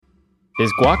Is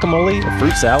guacamole a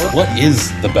fruit salad? What is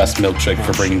the best milkshake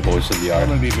for bringing boys to the yard?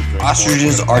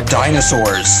 Ostriches are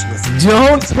dinosaurs.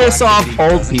 Don't piss off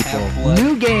old people.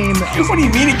 New game. What do you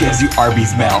mean it gives you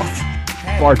Arby's mouth?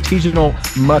 Artisanal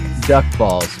muck duck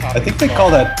balls. I think they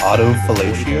call that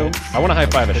autofellatio. I want to high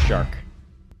five a shark.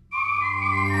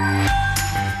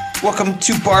 Welcome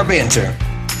to Bar Banter.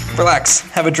 Relax,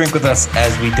 have a drink with us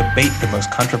as we debate the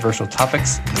most controversial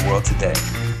topics in the world today.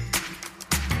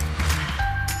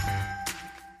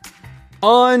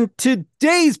 On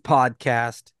today's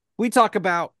podcast, we talk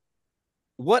about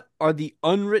what are the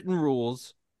unwritten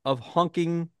rules of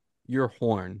honking your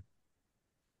horn.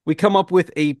 We come up with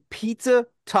a pizza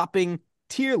topping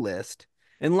tier list.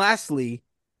 And lastly,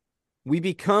 we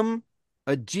become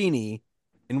a genie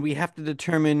and we have to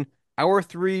determine our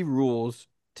 3 rules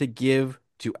to give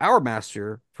to our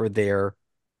master for their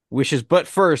wishes. But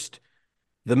first,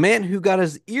 the man who got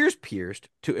his ears pierced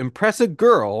to impress a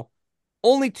girl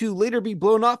only to later be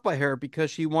blown off by her because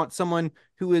she wants someone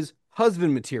who is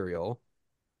husband material.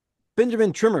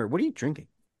 Benjamin Trimmer, what are you drinking?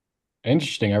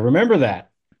 Interesting. I remember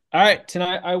that. All right.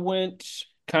 Tonight I went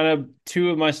kind of 2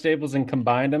 of my staples and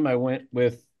combined them. I went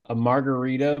with a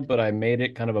margarita, but I made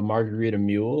it kind of a margarita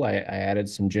mule. I added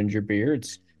some ginger beer.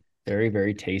 It's very,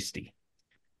 very tasty.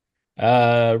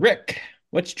 Rick,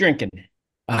 what you drinking?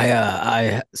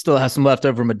 I still have some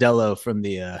leftover Modelo from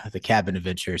the cabin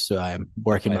adventure, so I'm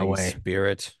working my way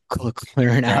Spirit.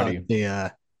 clearing out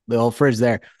the old fridge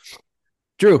there.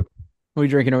 Drew, what are you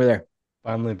drinking over there?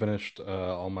 Finally finished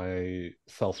all my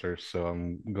seltzers, so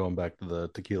I'm going back to the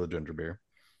tequila ginger beer.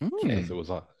 Because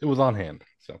it was on hand.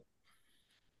 So,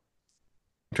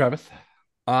 Travis,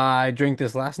 I drank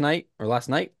this last week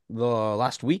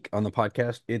on the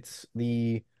podcast. It's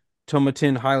the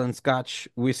Tomatin Highland Scotch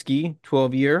whiskey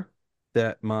 12-year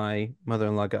that my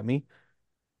mother-in-law got me.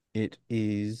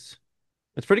 It's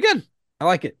pretty good. I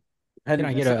like it. Can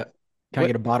I get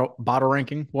a bottle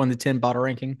ranking? 1 to 10 bottle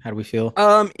ranking. How do we feel?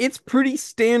 It's pretty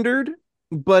standard,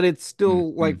 but it's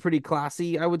still like pretty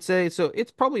classy, I would say. So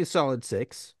it's probably a solid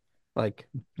 6. Like,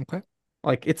 Okay.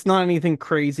 Like it's not anything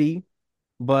crazy,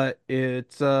 but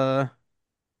it's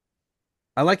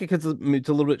I like it because it's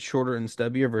a little bit shorter and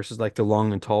stubbier versus like the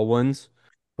long and tall ones.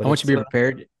 But I want you to be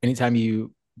prepared. Anytime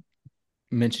you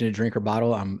mention a drink or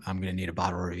bottle, I'm gonna need a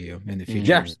bottle review in the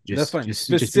future. Yeah, that's fine.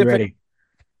 Just be ready.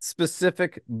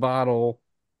 Specific bottle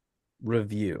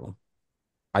review.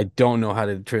 I don't know how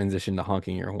to transition to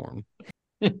honking your horn.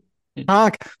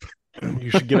 Honk. you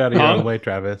should get out of your own way,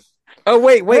 Travis. Oh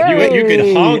wait. You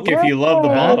could honk if you love the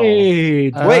bottle.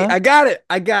 Wait, I got it.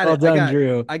 Well done,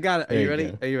 Drew. I got it. Are There you you ready?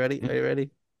 go. Are you ready? Are you ready?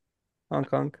 Honk,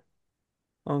 honk,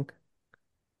 honk.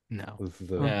 No. This is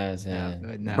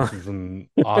No. this is an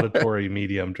auditory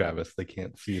medium, Travis. They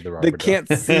can't see the rubber They duck.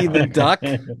 can't see the duck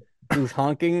who's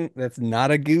honking. That's not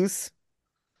a goose.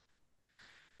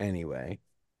 Anyway,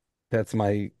 that's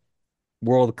my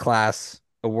world-class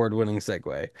award-winning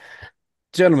segue.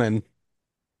 Gentlemen,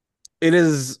 it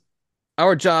is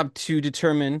our job to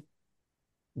determine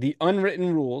the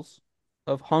unwritten rules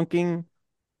of honking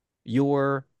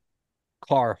your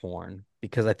car horn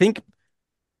because I think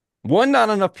 1, not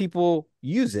enough people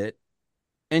use it,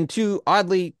 and 2,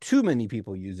 oddly, too many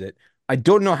people use it. I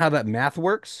don't know how that math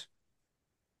works,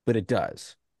 but it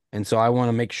does. And so I want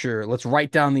to make sure, let's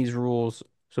write down these rules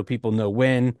so people know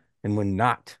when and when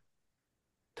not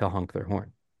to honk their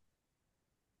horn.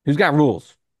 Who's got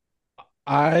rules?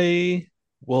 I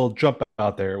will jump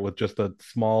out there with just a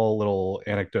small little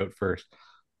anecdote first.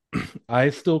 I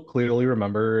still clearly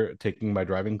remember taking my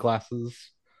driving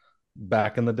classes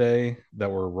back in the day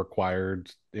that were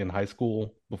required in high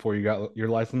school before you got your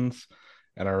license.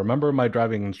 And I remember my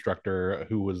driving instructor,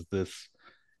 who was this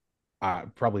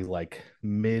probably like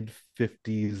mid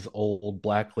 50s old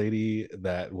black lady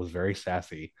that was very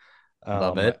sassy.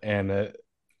 Love it. And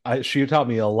she taught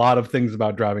me a lot of things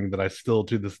about driving that I still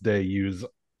to this day use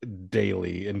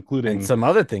daily, including And some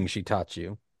other things she taught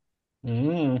you.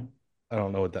 I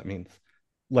don't know what that means.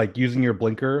 Like using your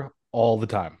blinker all the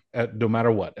time, no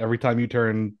matter what. Every time you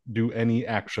turn, do any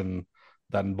action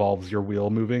that involves your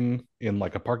wheel moving in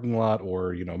like a parking lot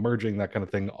or, merging, that kind of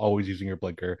thing, always using your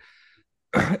blinker.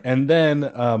 And then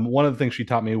one of the things she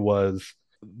taught me was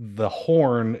the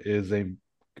horn is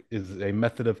a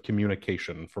method of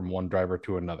communication from one driver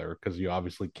to another, because you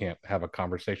obviously can't have a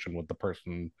conversation with the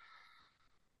person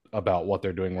about what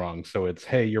they're doing wrong. So it's,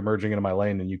 hey, you're merging into my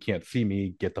lane and you can't see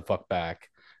me, get the fuck back.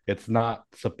 It's not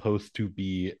supposed to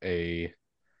be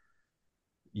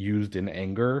used in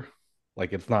anger.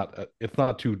 Like it's not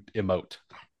to emote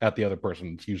at the other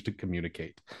person. It's used to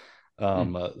communicate.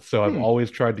 So I've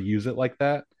always tried to use it like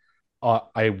that.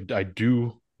 I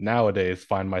do nowadays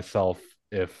find myself,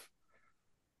 if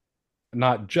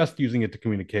not just using it to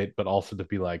communicate, but also to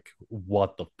be like,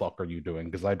 what the fuck are you doing?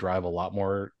 Because I drive a lot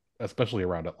more, especially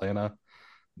around Atlanta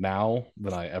now,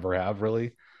 than I ever have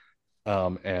really.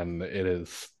 And it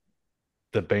is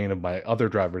the bane of my other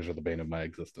drivers are the bane of my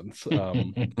existence.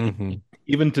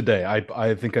 Even today,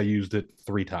 I think I used it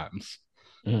 3 times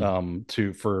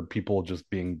for people just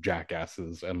being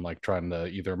jackasses and like trying to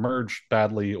either merge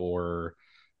badly or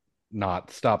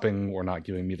not stopping or not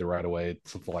giving me the right of way,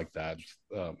 something like that.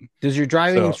 Does your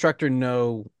driving instructor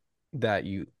know that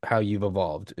how you've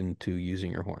evolved into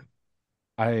using your horn?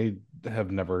 I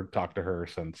have never talked to her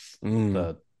since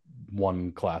the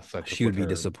one class I took. She would be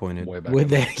disappointed. Way back Would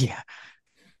they? Yeah.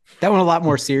 That one a lot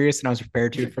more serious than I was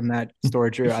prepared to from that story,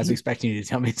 Drew. I was expecting you to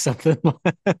tell me something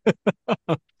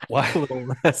a little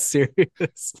less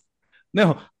serious.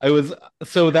 No,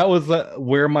 that was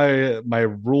where my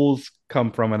rules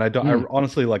come from, and I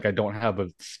honestly, like, I don't have a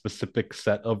specific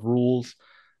set of rules.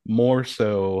 More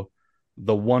so,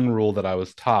 the one rule that I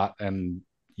was taught and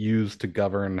used to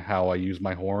govern how I use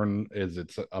my horn is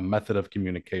it's a method of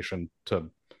communication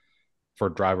for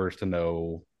drivers to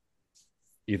know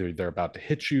either they're about to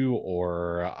hit you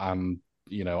or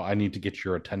I need to get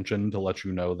your attention to let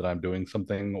you know that I'm doing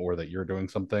something or that you're doing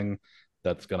something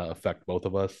that's going to affect both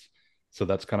of us. So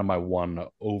that's kind of my one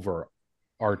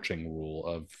overarching rule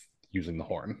of using the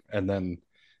horn. And then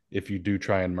if you do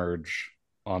try and merge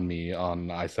on me on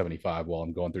I-75 while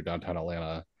I'm going through downtown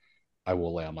Atlanta, I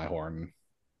will lay on my horn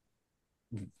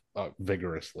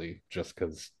vigorously, just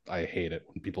because I hate it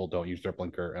when people don't use their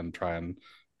blinker and try and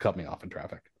cut me off in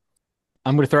traffic.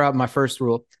 I'm going to throw out my first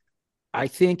rule. I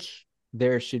think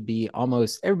there should be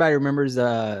everybody remembers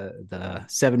the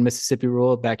 7 Mississippi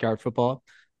rule of backyard football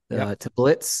to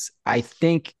blitz. I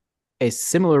think a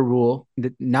similar rule,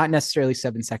 not necessarily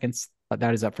 7 seconds, but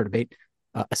that is up for debate.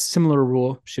 A similar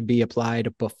rule should be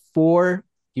applied before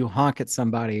you honk at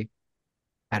somebody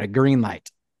at a green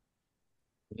light.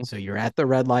 So you're at the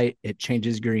red light, it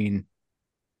changes green.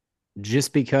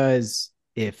 Just because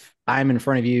if I'm in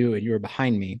front of you and you're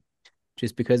behind me,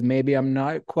 just because maybe I'm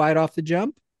not quite off the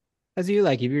jump as you,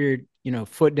 like if you're,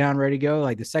 foot down, ready to go,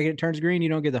 like the second it turns green, you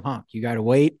don't get the honk. You got to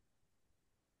wait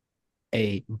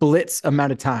a blitz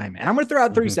amount of time. And I'm going to throw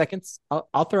out 3 seconds.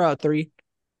 I'll throw out 3.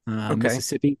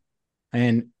 Mississippi.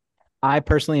 And I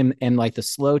personally am like the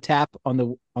slow tap on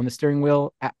the steering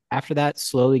wheel. After that,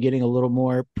 slowly getting a little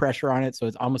more pressure on it. So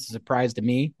it's almost a surprise to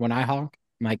me when I honk.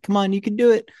 I'm like, come on, you can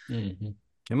do it.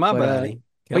 Come on, buddy.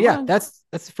 But yeah, that's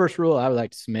the first rule I would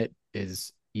like to submit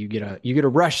is you get a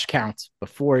rush count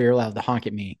before you're allowed to honk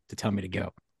at me to tell me to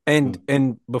go.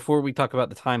 And before we talk about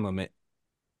the time limit,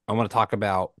 I want to talk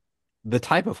about the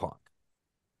type of honk.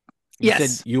 You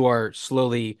said you are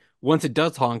slowly, once it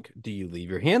does honk, do you leave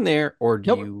your hand there or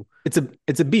do you?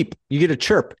 It's a beep. You get a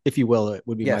chirp, if you will. It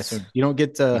would be my term. You don't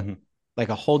get to like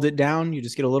a hold it down. You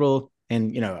just get a little,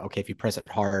 and okay, if you press it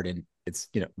hard and it's,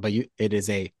 but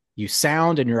you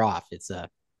sound and you're off. It's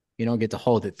you don't get to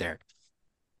hold it there.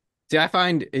 See, I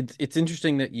find it's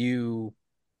interesting that you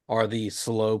are the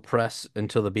slow press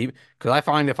until the beep, because I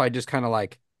find if I just kind of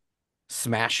like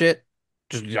smash it,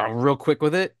 just real quick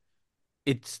with it,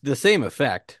 it's the same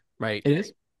effect, right? It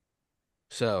is.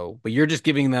 So, but you're just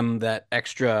giving them that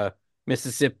extra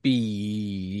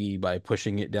Mississippi by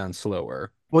pushing it down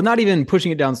slower. Well, not even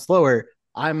pushing it down slower.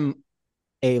 I'm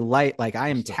a light, like I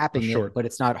am tapping it, but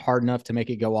it's not hard enough to make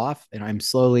it go off. And I'm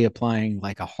slowly applying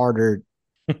like a harder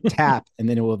tap, and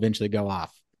then it will eventually go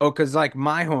off. Oh, because like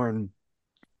my horn,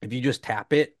 if you just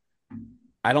tap it,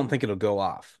 I don't think it'll go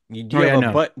off. Do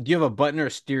you have a button or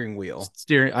a steering wheel?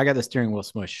 I got the steering wheel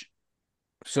smush.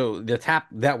 So the tap,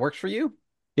 that works for you?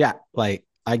 Yeah, like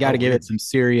I got to give it some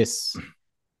serious.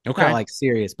 Okay, not like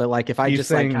serious, but like if I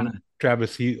just like kind of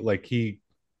Travis, he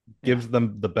gives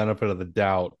them the benefit of the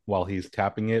doubt while he's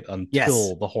tapping it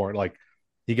until the horn, like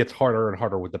he gets harder and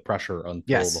harder with the pressure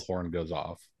until the horn goes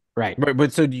off. Right.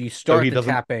 But so do you start the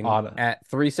tapping at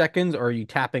 3 seconds, or are you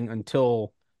tapping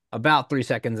until about 3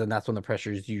 seconds, and that's when the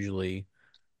pressure is usually?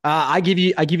 I give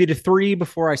you to 3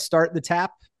 before I start the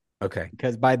tap. Okay.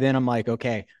 Because by then I'm like,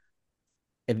 okay,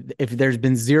 if there's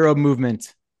been zero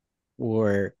movement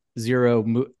or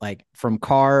like from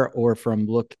car or from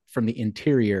the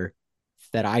interior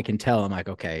that I can tell, I'm like,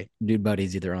 okay, dude,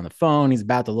 buddy's either on the phone, he's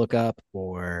about to look up,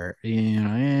 or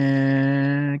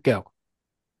go.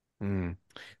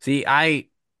 See, and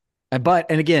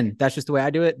again, that's just the way I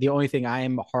do it. The only thing I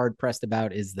am hard pressed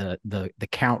about is the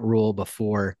count rule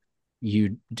before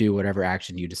you do whatever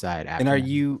action you decide after.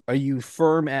 And are you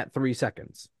firm at 3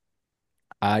 seconds?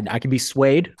 I can be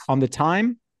swayed on the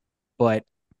time, but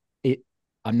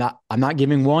I'm not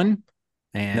giving one,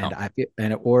 and No. I feel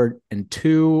and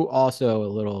two also a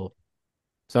little.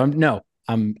 So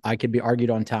I could be argued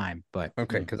on time, but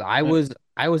Okay, because Uh,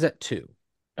 I was at 2.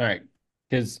 All right.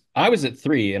 Because I was at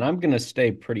 3, and I'm going to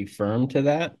stay pretty firm to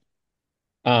that.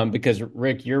 Because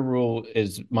Rick, your rule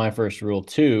is my first rule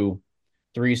too,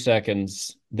 3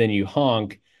 seconds, then you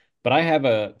honk. But I have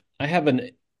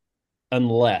an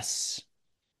unless,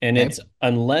 and okay. it's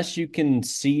unless you can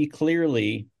see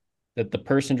clearly that the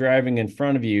person driving in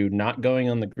front of you not going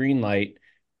on the green light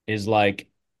is like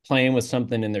playing with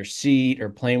something in their seat or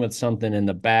playing with something in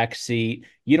the back seat.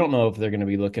 You don't know if they're going to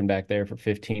be looking back there for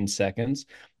 15 seconds.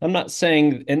 I'm not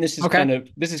saying, and Okay.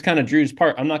 this is kind of Drew's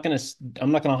part. I'm not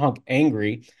gonna honk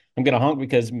angry. I'm gonna honk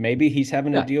because maybe he's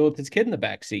having to Yeah. deal with his kid in the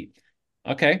back seat.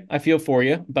 Okay, I feel for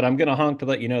you, but I'm gonna honk to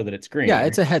let you know that it's Yeah, green.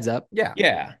 it's a heads up. Yeah.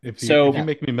 Yeah. If you Yeah. So,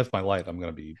 make me miss my light, I'm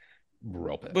gonna be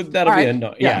real but pissed. that'll All be right. a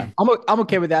no. Yeah. Yeah. I'm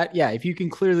okay with that. Yeah. If you can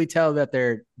clearly tell that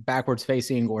they're backwards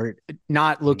facing or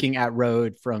not looking at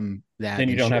road from that, Then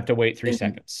you then don't sure. have to wait three Then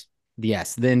seconds.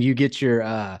 yes. Then you get your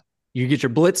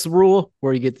blitz rule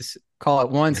where you get this call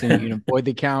at once and you can avoid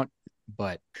the count.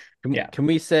 But Yeah. Can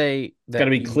we say It's got to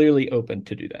that be clearly open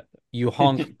to do that. you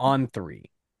honk on 3?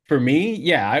 For me,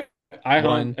 yeah, I honk.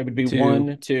 One, It would be 2,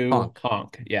 1, 2, honk.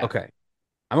 honk. Yeah. Okay.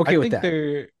 I'm I okay with think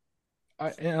that.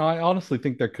 I honestly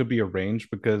think there could be a range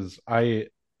because the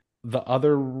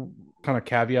other kind of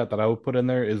caveat that I would put in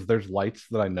there is there's lights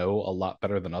that I know a lot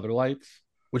better than other lights.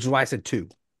 Which is why I said 2.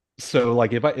 So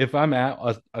like if I'm at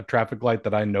a traffic light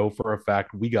that I know for a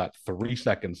fact we got 3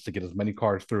 seconds to get as many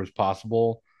cars through as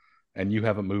possible, and you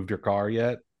haven't moved your car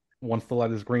yet, once the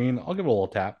light is green, I'll give it a little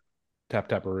tap,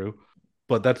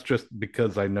 but that's just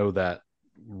because I know that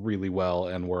really well,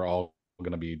 and we're all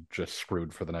going to be just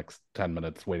screwed for the next 10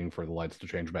 minutes waiting for the lights to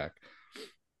change back.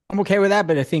 I'm okay with that.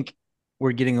 But I think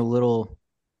we're getting a little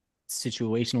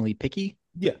situationally picky.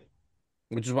 Yeah.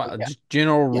 Which is why Yeah. just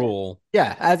general Yeah. rule,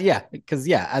 Because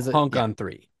as a honk on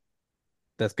 3.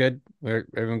 That's good.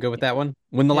 Everyone good with that one?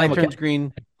 When the Yeah, I'm light okay. turns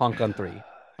green, honk on 3.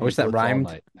 I wish that Blitz all rhymed.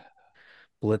 night.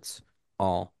 Blitz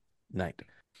all night.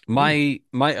 My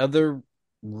other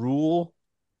rule,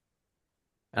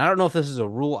 and I don't know if this is a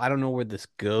rule, I don't know where this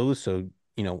goes, so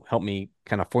help me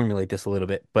kind of formulate this a little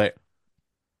bit. But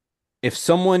if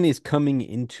someone is coming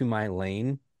into my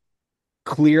lane,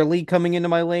 clearly coming into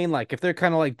my lane, like if they're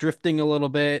kind of like drifting a little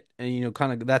bit, and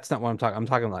kind of that's not what I'm talking. I'm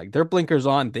talking like their blinkers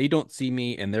on, they don't see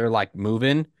me, and they're like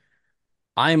moving.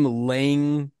 I'm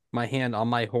laying my hand on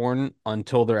my horn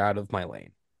until they're out of my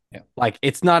lane. Yeah. Like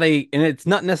and it's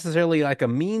not necessarily like a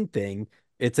mean thing.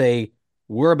 It's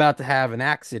we're about to have an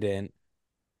accident.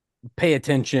 Pay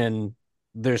attention.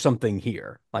 There's something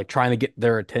here. Like trying to get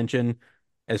their attention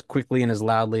as quickly and as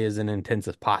loudly as intense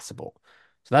as possible.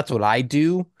 So that's what I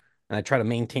do. And I try to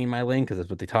maintain my lane because that's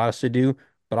what they taught us to do.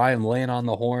 But I am laying on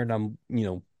the horn. I'm,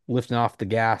 lifting off the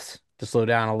gas to slow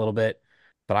down a little bit.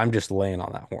 But I'm just laying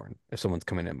on that horn if someone's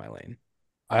coming in my lane.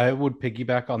 I would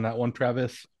piggyback on that one,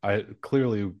 Travis. I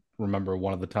clearly remember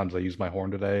one of the times I used my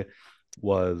horn today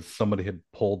was somebody had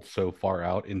pulled so far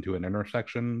out into an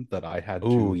intersection that I had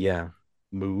Oh, to yeah.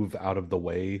 move out of the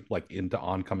way, like into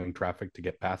oncoming traffic to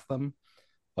get past them.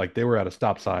 Like they were at a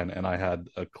stop sign and I had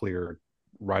a clear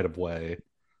right of way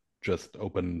just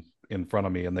open in front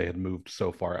of me, and they had moved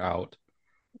so far out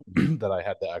that I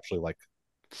had to actually like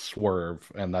swerve,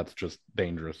 and that's just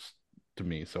dangerous to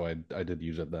me. So I did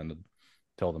use it then to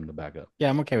tell them to back up. Yeah,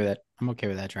 I'm okay with that. I'm okay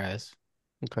with that, Travis.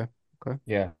 Okay.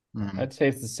 Yeah. Mhm. I'd say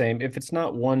it's the same. If it's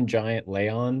not one giant lay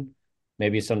on,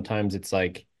 maybe sometimes it's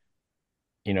like,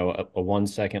 a 1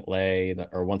 second lay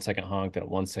or 1 second honk, then a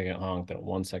 1 second honk, then a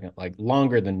 1 second, like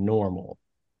longer than normal.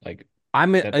 Like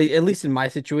I'm that. at least in my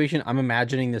situation, I'm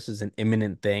imagining this is an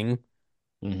imminent thing.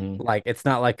 Mhm. Like it's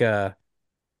not like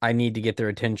I need to get their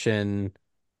attention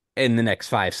in the next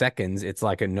 5 seconds. It's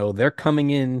like a no, they're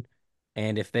coming in,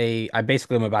 and if I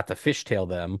basically am about to fishtail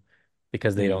them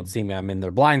because they don't see me. I'm in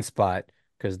their blind spot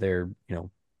because they're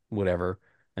whatever,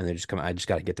 and they're just coming. I just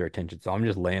got to get their attention, so I'm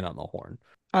just laying on the horn.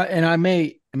 And I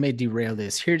may derail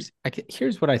this. Here's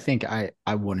what I think I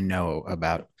want to know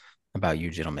about you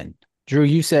gentlemen. Drew,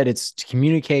 you said it's to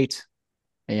communicate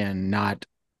and not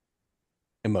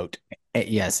Emote.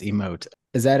 yes, emote.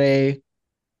 Is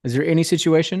there any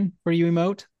situation where you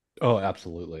emote? Oh,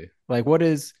 absolutely. Like what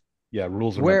is Yeah,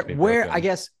 rules are meant to be where broken. I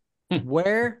guess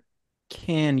where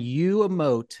can you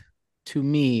emote to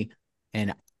me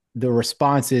and the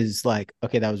response is like,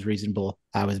 okay, that was reasonable.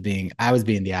 I was being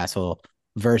the asshole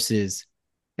versus,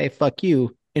 hey, fuck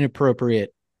you,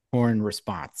 inappropriate horn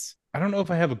response. I don't know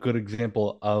if I have a good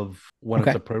example of when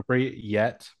Okay. it's appropriate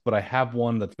yet, but I have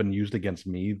one that's been used against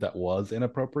me that was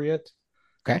inappropriate.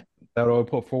 Okay. that I would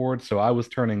put forward. So I was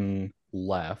turning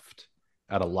left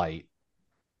at a light,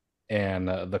 and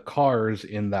the cars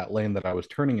in that lane that I was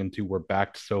turning into were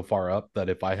backed so far up that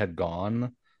if I had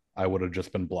gone, I would have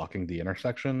just been blocking the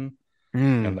intersection.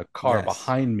 And the car Yes.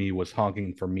 behind me was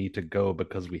honking for me to go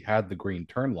because we had the green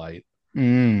turn light.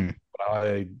 Mm.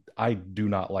 But I do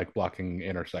not like blocking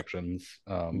intersections.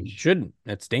 You shouldn't.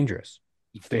 It's dangerous.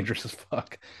 It's dangerous as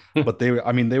fuck. But they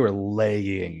were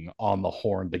laying on the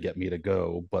horn to get me to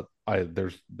go, but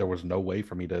there was no way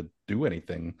for me to do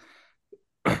anything,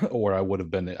 or I would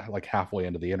have been like halfway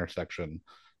into the intersection.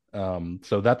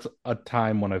 So that's a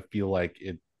time when I feel like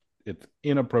it's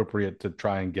inappropriate to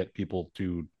try and get people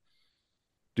to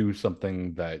do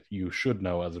something that you should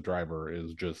know as a driver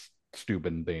is just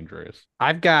stupid and dangerous.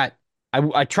 I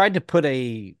tried to put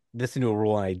this into a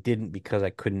rule and I didn't because I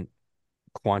couldn't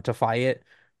quantify it,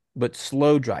 but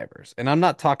slow drivers. And I'm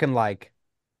not talking like,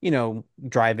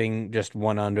 driving just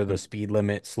one under the speed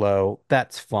limit slow.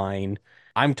 That's fine.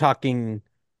 I'm talking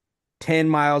 10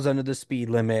 miles under the speed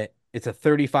limit. It's a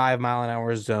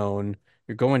 35-mile-an-hour zone.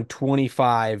 You're going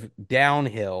 25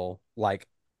 downhill, like,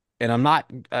 and I'm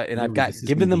not, and I've Ooh, got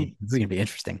given them this is gonna be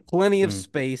interesting. plenty of Mm.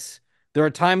 space. There are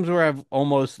times where I've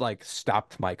almost like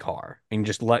stopped my car and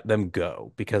just let them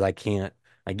go because I can't.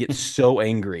 I get so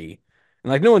angry.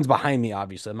 And like no one's behind me,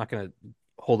 obviously. I'm not gonna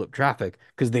hold up traffic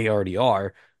because they already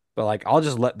are. But like I'll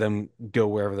just let them go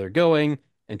wherever they're going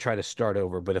and try to start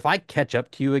over. But if I catch up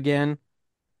to you again,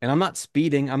 and I'm not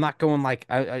speeding, I'm not going like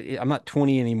I'm not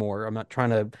 20 anymore. I'm not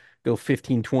trying to go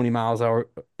 15, 20 miles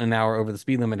an hour over the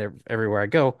speed limit everywhere I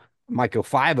go. I might go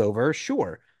five over,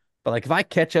 sure. But like if I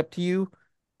catch up to you,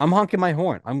 I'm honking my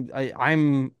horn.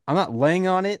 I'm not laying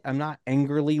on it. I'm not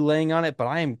angrily laying on it, but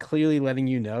I am clearly letting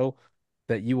you know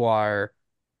that you are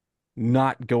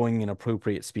not going an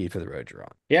appropriate speed for the road you're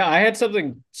on. Yeah, I had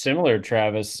something similar,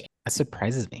 Travis. That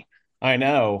surprises me. I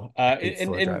know. Hate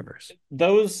slow And drivers.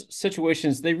 those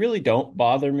situations, they really don't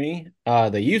bother me.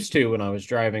 They used to when I was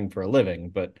driving for a living,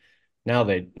 but now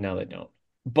they don't.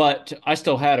 But I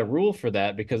still had a rule for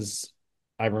that because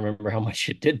I remember how much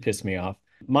it did piss me off.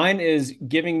 Mine is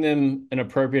giving them an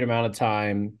appropriate amount of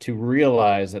time to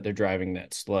realize that they're driving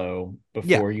that slow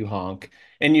Yeah. before you honk.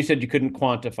 And you said you couldn't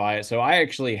quantify it. So I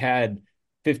actually had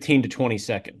 15 to 20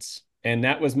 seconds. And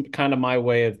that was kind of my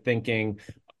way of thinking,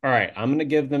 all right, I'm going to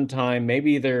give them time.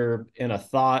 Maybe they're in a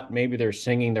thought. Maybe they're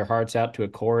singing their hearts out to a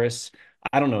chorus.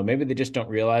 I don't know. Maybe they just don't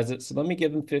realize it. So let me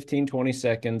give them 15, 20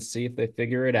 seconds, see if they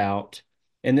figure it out.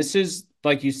 And this is,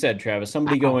 like you said, Travis,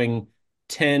 somebody Wow. going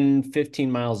 10, 15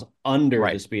 miles under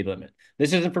Right. the speed limit.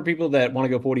 This isn't for people that want to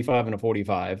go 45 and a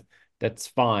 45. That's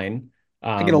fine.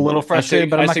 I get a little frustrated,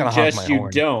 but I'm not going to honk suggest my you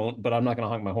horn. don't, but I'm not going to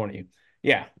honk my horn at you.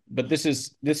 Yeah, but this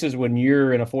is when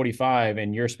you're in a 45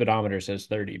 and your speedometer says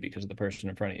 30 because of the person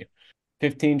in front of you.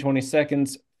 15, 20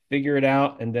 seconds, figure it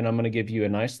out, and then I'm going to give you a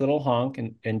nice little honk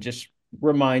and just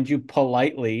remind you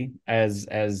politely as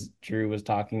Drew was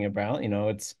talking about,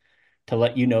 it's to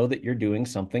let you know that you're doing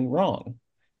something wrong.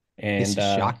 This And is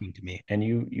shocking to me. and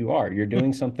you're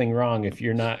doing something wrong if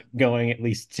you're not going at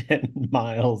least 10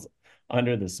 miles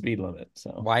under the speed limit.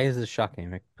 So Why is this shocking,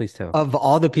 Mick? Please tell. Of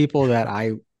all the people that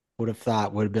I would have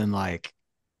thought would have been like,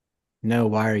 no,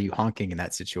 why are you honking in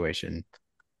that situation?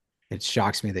 It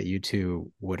shocks me that you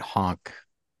two would honk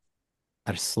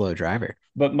at a slow driver.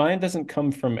 but mine doesn't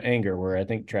come from anger, where I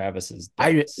think Travis's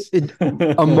does.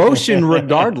 Emotion,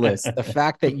 regardless, the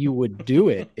fact that you would do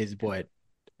it is what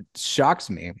shocks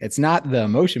me. It's not the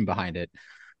emotion behind it.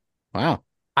 Wow.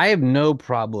 I have no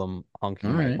problem honking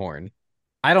All my right. horn.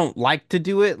 I don't like to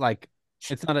do it. Like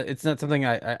it's not something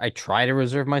I try to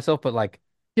reserve myself, but like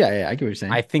Yeah, I get what you're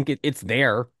saying. I think it's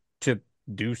there to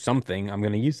do something. I'm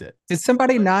gonna use it. Did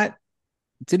somebody not?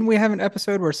 Didn't we have an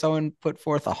episode where someone put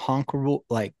forth a honk rule?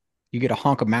 Like you get a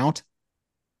honk amount?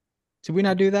 Did we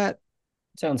not do that?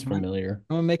 Sounds familiar.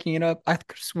 Am I making it up? I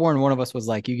could have sworn one of us was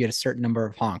like, you get a certain number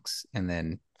of honks, and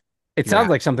then It you're sounds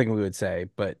out. like something we would say,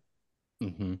 but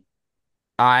Mm-hmm.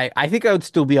 I think I would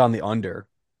still be on the under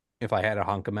if I had a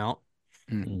honk amount.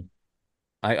 Mm.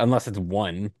 Unless it's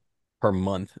one per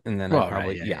month, and then Well, I'd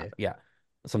probably right, yeah,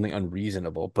 something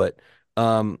unreasonable. But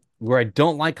where I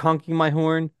don't like honking my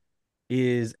horn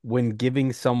is when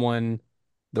giving someone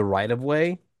the right of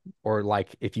way, or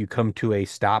like if you come to a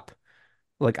stop.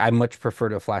 Like I much prefer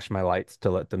to flash my lights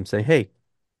to let them say, "Hey,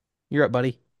 you're up,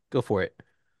 buddy. Go for it."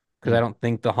 Because I Mm. don't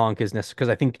think the honk is necessary. Because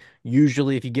I think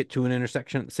usually if you get to an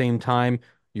intersection at the same time,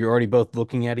 you're already both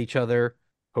looking at each other,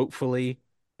 hopefully.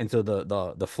 And so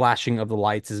the flashing of the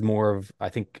lights is more of, I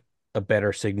think, a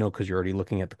better signal because you're already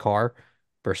looking at the car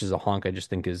versus a honk, I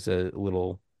just think is a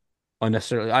little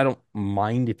unnecessarily. I don't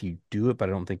mind if you do it, but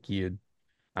I don't think you'd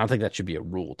I don't think that should be a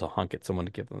rule to honk at someone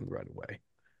to give them the right of way.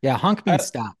 Yeah, honk means I,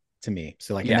 stop to me.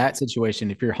 So like in Yeah. that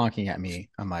situation, if you're honking at me,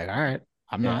 I'm like, all right,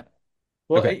 I'm yeah. not.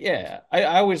 Well, Okay. yeah, I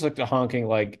always look at honking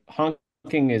like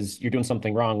honking is you're doing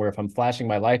something wrong. Where if I'm flashing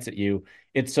my lights at you,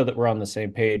 it's so that we're on the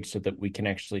same page, so that we can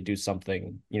actually do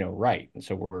something, right. And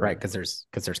so Right, we're, because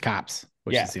there's cops,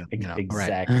 which yeah, is right.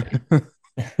 exactly.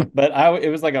 But it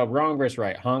was like a wrong versus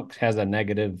right. Honk has a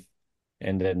negative,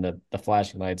 and then the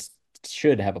flashing lights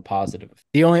should have a positive.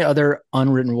 The only other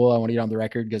unwritten rule I want to get on the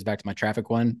record goes back to my traffic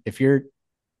one. If you're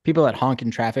people that honk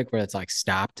in traffic where it's like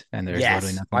stopped and there's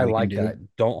literally Yes, nothing I we can like do, that.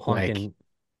 Don't honk like in.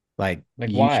 like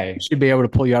Why? should be able to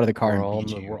pull you out of the car We're and all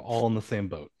beat you. we're all in the same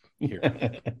boat here.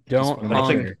 Just Don't want to make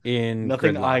honk sure. in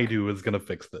Nothing I gridlock. do is gonna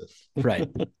fix this. Right.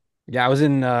 Yeah, I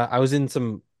was in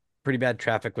some pretty bad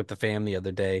traffic with the fam the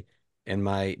other day, and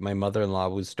my mother-in-law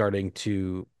was starting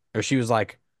to, or she was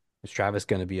like, "Is Travis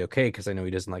gonna be okay?" Because I know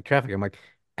he doesn't like traffic. I'm like,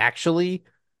 actually,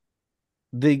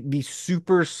 the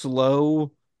super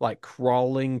slow, like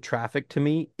crawling traffic to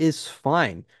me is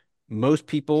fine. Most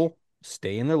people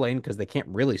stay in their lane because they can't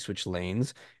really switch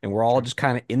lanes, and we're all just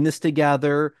kind of in this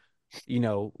together.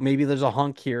 Maybe there's a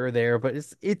honk here or there, but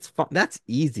it's fun. That's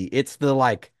easy. It's the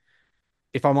like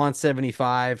if I'm on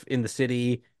 75 in the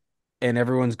city and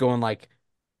everyone's going like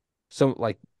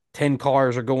 10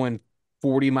 cars are going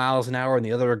 40 miles an hour and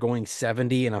the other are going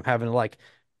 70 and I'm having to like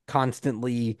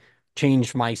constantly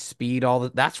change my speed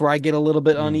that's where I get a little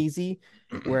bit uneasy.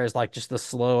 Whereas like just the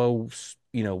slow,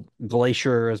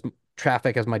 glacier as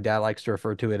traffic, as my dad likes to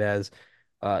refer to it as,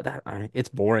 it's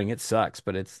boring. It sucks,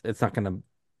 but it's not gonna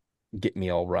get me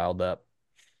all riled up.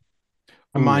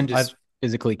 My Ooh, mind just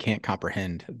physically can't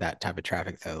comprehend that type of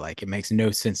traffic though. Like it makes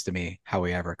no sense to me how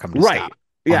we ever come to stop Right.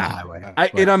 on the Yeah. highway.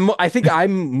 I think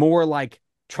I'm more like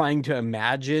trying to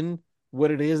imagine what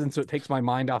it is, and so it takes my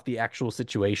mind off the actual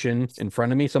situation in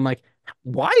front of me. So I'm like,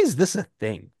 why is this a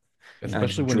thing? And I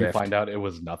especially just when you drift. find out it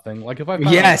was nothing. Like if I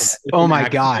found out Yes. it's Oh an my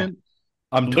God. accident,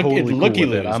 I'm Look, totally it's cool looky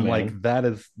with it. loos, I'm like, man. that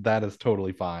is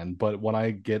totally fine. But when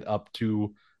I get up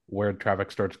to where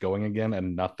traffic starts going again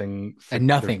and And there's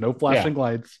nothing. no flashing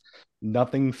lights,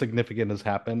 nothing significant has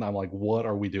happened. I'm like, what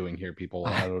are we doing here, people?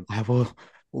 I don't. I will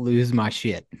lose my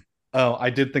shit. Oh, I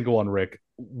did think of one, Rick.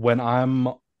 When I'm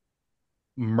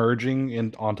merging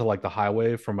in onto like the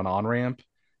highway from an on ramp,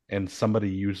 and somebody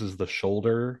uses the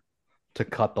shoulder to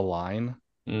cut the line,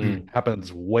 Mm.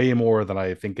 happens way more than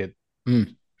I think it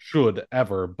Mm. should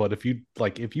ever. But if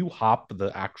you hop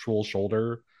the actual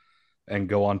shoulder and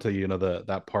go onto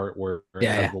that part where it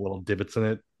Yeah, has yeah. the little divots in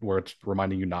it where it's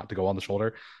reminding you not to go on the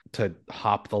shoulder, to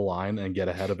hop the line and get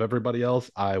ahead of everybody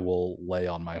else, I will lay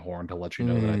on my horn to let you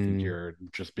know that I think Mm. you're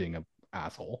just being an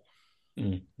asshole.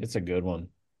 It's a good one.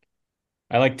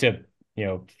 I like to,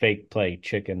 fake play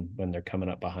chicken when they're coming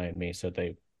up behind me so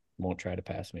they won't try to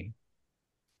pass me.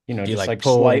 Do you Just like like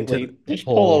pull into slightly, just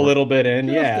pull a little bit in.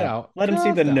 Just Yeah. out, Let them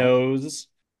see the just out. nose.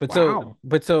 Wow.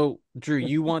 so Drew,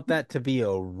 you want that to be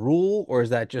a rule, or is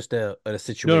that just a No, no,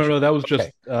 situation? no. That was Okay,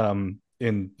 just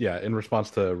in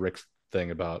response to Rick's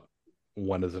thing about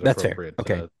when is it that's fair. appropriate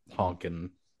Okay, to honk in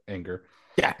anger.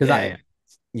 Yeah. because Yeah.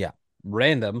 yeah,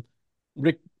 random.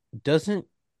 Rick, doesn't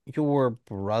your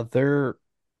brother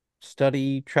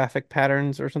study traffic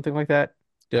patterns or something like that?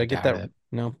 Did I get doubt that? it.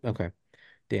 No? Okay.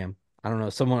 Damn. I don't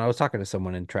know. I was talking to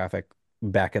someone in traffic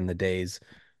back in the days.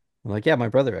 I'm like, yeah, my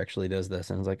brother actually does this.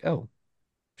 And I was like, oh,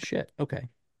 shit. Okay.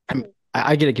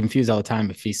 I get it confused all the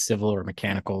time if he's civil or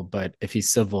mechanical, but if he's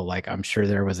civil, like I'm sure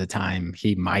there was a time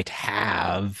he might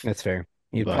have, That's fair.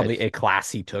 He's but probably a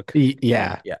class he took.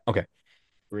 yeah, Yeah. Okay.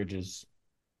 Bridges.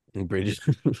 Bridges.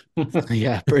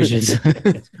 yeah, Bridges,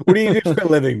 What do you do for a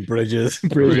living, Bridges?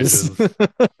 Bridges.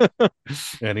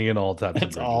 Any and all types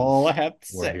That's of bridges. all I have to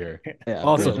We're say. here. Yeah,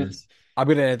 Also, Bridges. I'm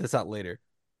gonna edit this out later.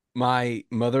 My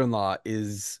mother-in-law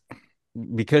is,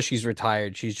 because she's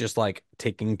retired, she's just like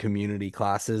taking community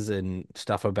classes and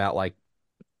stuff about like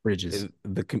Bridges.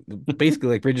 basically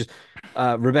like bridges.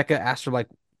 Rebecca asked her like,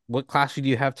 "What class do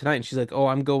you have tonight?" And she's like, "Oh,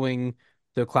 I'm going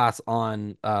to a class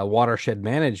on watershed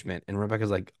management." And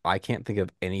Rebecca's like, "I can't think of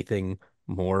anything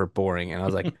more boring." And I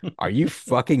was like, "Are you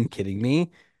fucking kidding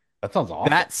me? That sounds awesome.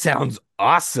 That sounds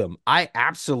awesome. I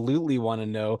absolutely want to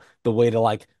know the way to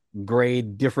like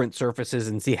grade different surfaces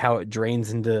and see how it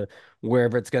drains into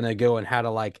wherever it's going to go and how to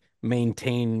like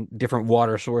maintain different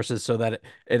water sources so that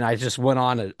and I just went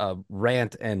on a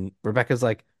rant and Rebecca's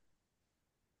like,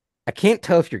 I can't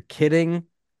tell if you're kidding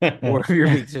or if you're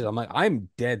being serious. I'm like, I'm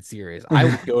dead serious. I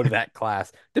would go to that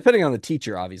class, depending on the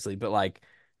teacher, obviously, but like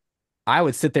I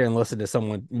would sit there and listen to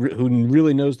someone who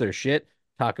really knows their shit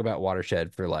talk about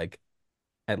watershed for like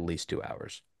at least 2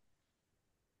 hours.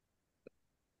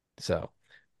 So,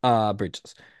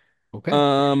 Bridges. Okay.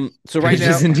 So right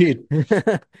now, Bridges indeed.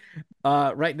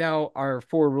 right now our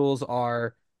four rules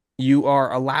are: you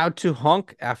are allowed to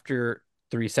honk after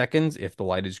 3 seconds if the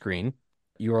light is green.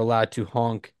 You are allowed to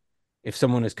honk if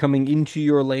someone is coming into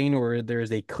your lane or there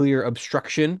is a clear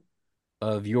obstruction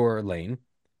of your lane.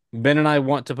 Ben and I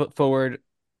want to put forward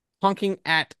honking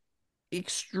at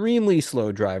extremely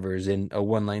slow drivers in a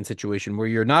one lane situation where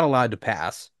you're not allowed to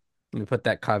pass. Let me put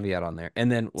that caveat on there.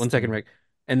 And then 1 second, Rick.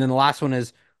 And then the last one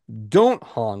is don't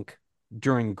honk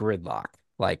during gridlock.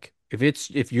 Like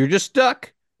if you're just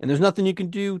stuck and there's nothing you can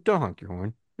do, don't honk your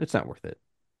horn. It's not worth it.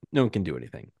 No one can do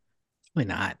anything. Why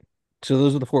not? So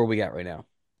those are the four we got right now.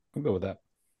 I'll go with that.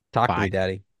 Talk to me, Fine.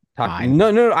 Daddy. Fine.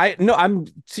 No. I'm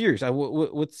serious. I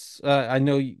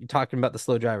know you're talking about the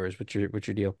slow drivers. What's your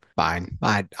deal? Fine.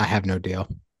 I have no deal.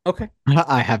 Okay.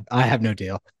 I have no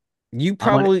deal. You I'm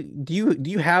gonna- probably do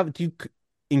you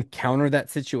encounter that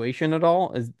situation at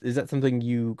all? Is that something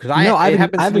you because No, it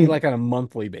happens to me like on a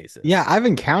monthly basis. Yeah, I've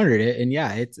encountered it, and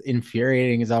yeah, it's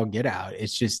infuriating as all get out.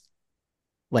 It's just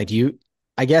like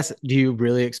I guess, do you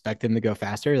really expect them to go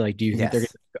faster? Like, do you think they're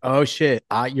Yes. gonna, oh shit,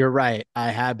 you're right. I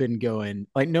have been going,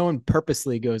 like, no one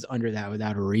purposely goes under that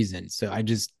without a reason. So to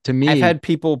I've me, had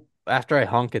people after I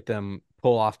honk at them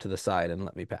pull off to the side and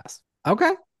let me pass.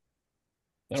 okay.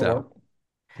 That'll So, work.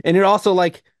 and it also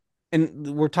like,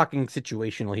 and we're talking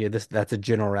situational here. That's a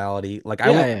generality. Like I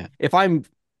Yeah, won't yeah. if I'm,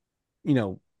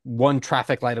 one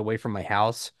traffic light away from my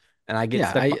house and I get Yeah,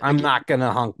 stuck, I'm not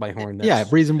gonna honk my horn. Yeah,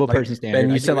 That's reasonable like person standard. Ben,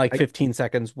 I you get said what- like 15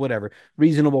 seconds, whatever.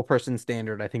 Reasonable person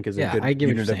standard, I think, is a Yeah, good I get what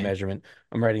unit you're of saying. measurement.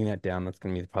 I'm writing that down. That's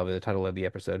gonna be probably the title of the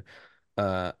episode.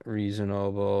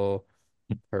 Reasonable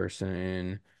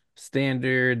person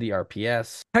standard, the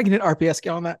RPS. Can I get an RPS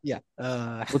scale on that? Yeah.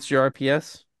 What's your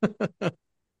RPS?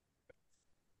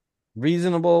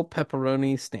 Reasonable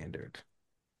pepperoni standard.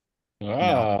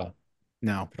 Ah,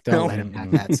 No, No. don't let him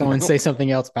have that. Someone say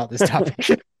something else about this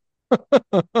topic.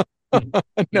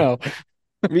 No.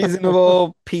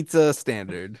 Reasonable pizza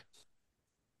standard.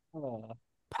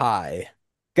 Pie.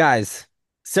 Guys,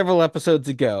 several episodes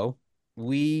ago,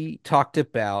 we talked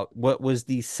about what was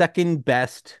the second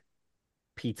best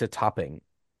pizza topping.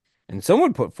 And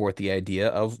someone put forth the idea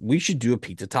of we should do a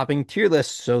pizza topping tier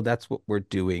list. So that's what we're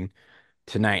doing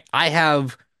tonight. I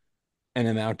have an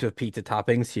amount of pizza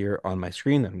toppings here on my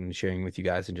screen that I'm going to be sharing with you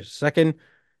guys in just a second.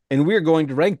 And we're going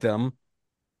to rank them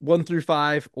 1 through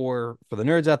 5, or for the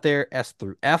nerds out there, S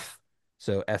through F.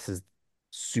 So S is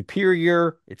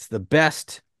superior, it's the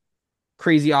best,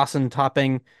 crazy awesome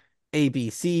topping, A, B,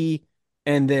 C,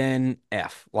 and then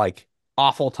F, like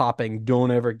awful topping, don't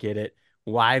ever get it.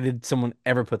 Why did someone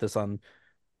ever put this on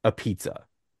a pizza?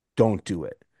 Don't do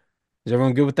it. Is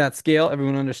everyone good with that scale?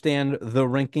 Everyone understand the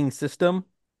ranking system?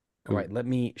 All right, let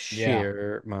me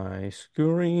share my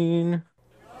screen.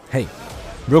 Hey,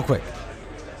 real quick.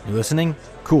 You listening?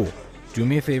 Cool. Do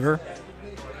me a favor.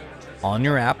 On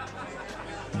your app,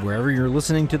 wherever you're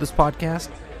listening to this podcast,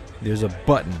 there's a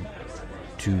button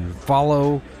to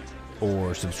follow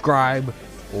or subscribe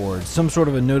or some sort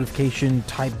of a notification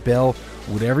type bell.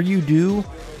 Whatever you do,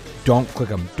 don't click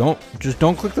them. Don't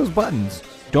click those buttons.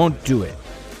 Don't do it.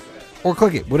 Or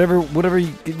click it. Whatever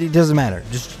it doesn't matter.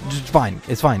 Just fine.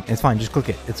 It's fine. Just click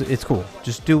it. It's cool.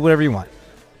 Just do whatever you want.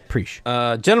 Preach.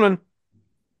 Gentlemen,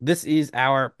 this is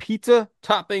our pizza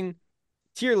topping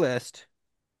tier list.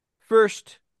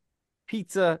 First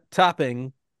pizza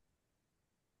topping,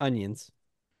 onions.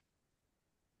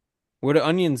 Where do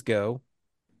onions go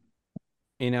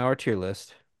in our tier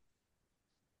list?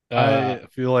 I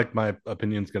feel like my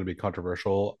opinion's going to be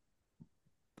controversial.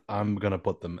 I'm going to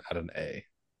put them at an A.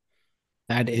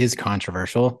 That is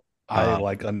controversial. I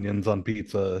like onions on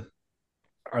pizza.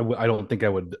 I don't think I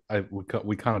would.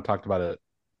 We kind of talked about it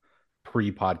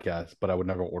pre-podcast, but I would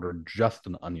never order just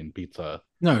an onion pizza.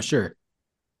 No, sure.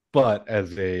 But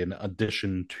as an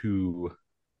addition to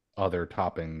other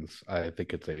toppings, I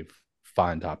think it's a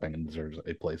fine topping and deserves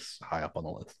a place high up on the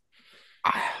list.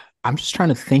 I'm just trying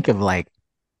to think of like,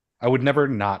 I would never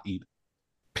not eat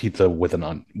pizza with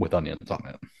with onions on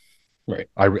it. right.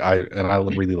 I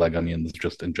really like onions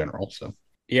just in general. So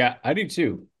Yeah, I do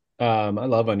too. I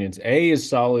love onions. A is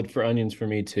solid for onions for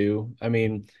me too. I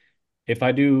mean, if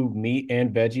I do meat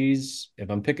and veggies, if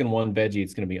I'm picking one veggie,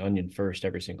 it's going to be onion first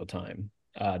every single time,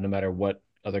 no matter what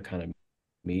other kind of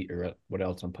meat or what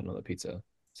else I'm putting on the pizza.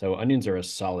 So onions are a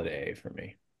solid A for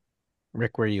me.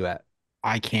 Rick, where are you at?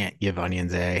 I can't give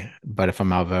onions A, but if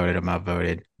I'm outvoted, I'm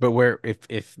outvoted. But where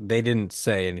if they didn't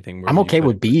say anything, where I'm would you okay put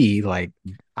with it? B. Like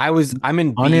I'm in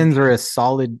B. onions are a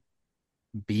solid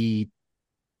B.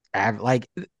 Like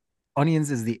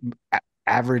onions is the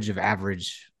average of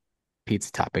average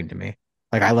pizza topping to me.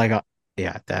 Like I like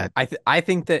that. I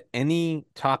think that any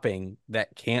topping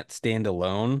that can't stand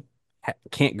alone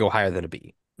can't go higher than a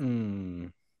B.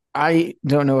 Mm, I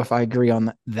don't know if I agree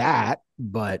on that,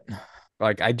 but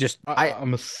Like I just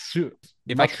I'm assuming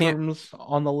if I can't, mushrooms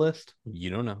on the list. you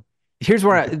don't know. here's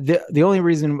where the only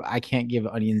reason I can't give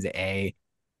onions A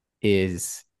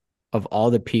is of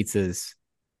all the pizzas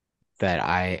that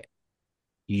I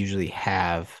usually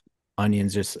have,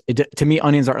 onions just to me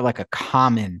onions are like a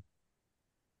common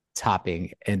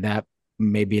topping, and that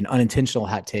may be an unintentional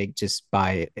hot take just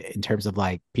by in terms of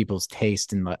like people's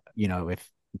taste and if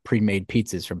pre-made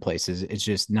pizzas from places, it's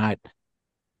just not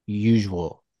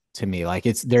usual to me. Like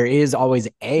there is always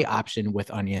a option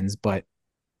with onions, but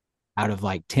out of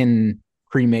like 10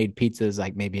 pre-made pizzas,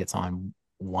 like maybe it's on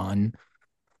one.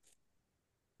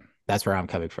 That's where I'm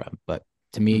coming from. But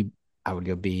to me, I would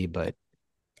go B, but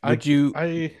Would you I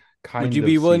would kind you of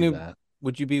be willing see to that.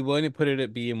 would you be willing to put it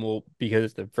at B and because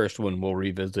it's the first one we'll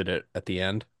revisit it at the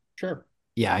end? Sure.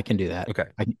 yeah, I can do that. Okay.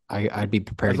 I'd be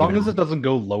prepared As to give long as it it doesn't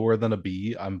go lower than a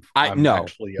B, I'm no.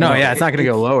 actually no, okay. yeah, it's not going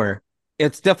to go lower.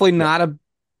 It's definitely not a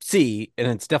C and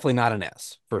it's definitely not an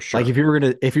S for sure. Like if you were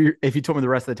gonna, if you told me the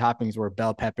rest of the toppings were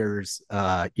bell peppers,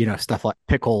 stuff like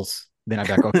pickles, then I'd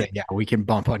be like, okay, yeah, we can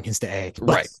bump onions to A.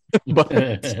 Right. But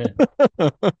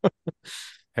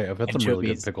Hey, I've had some really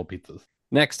good Anchovies. pickle pizzas.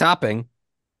 Next topping,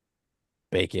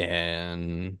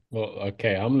 bacon. Well,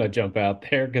 okay, I'm gonna jump out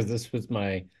there because this was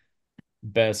my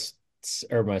best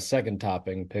or my second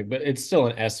topping pick, but it's still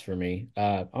an S for me.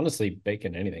 Honestly,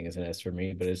 bacon anything is an S for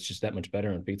me, but it's just that much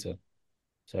better on pizza.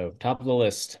 So top of the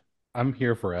list. I'm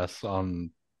here for S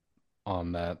on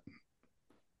that.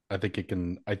 I think it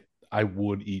can. I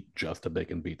would eat just a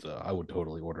bacon pizza. I would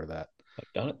totally order that.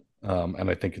 I've done it. And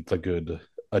I think it's a good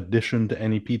addition to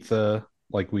any pizza,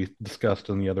 like we discussed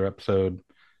in the other episode.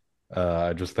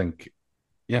 I just think,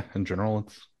 yeah, in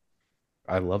general,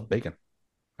 I love bacon,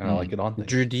 and I like it on things.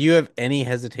 Drew, do you have any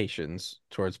hesitations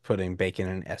towards putting bacon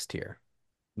in S tier?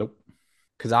 Nope.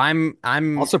 Because I'm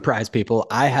I'll surprise people.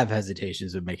 I have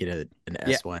hesitations of making it an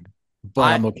Yeah. S1, but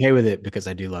I'm okay with it because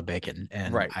I do love bacon,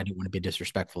 and Right. I don't want to be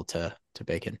disrespectful to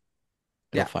bacon.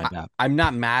 Yeah, You'll find out. I'm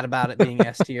not mad about it being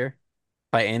S tier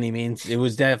by any means. It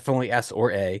was definitely S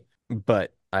or A,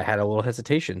 but I had a little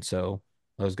hesitation, so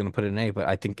I was going to put it in A, but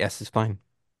I think S is fine.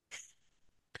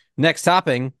 Next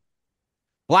topping,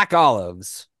 black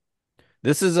olives.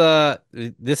 This is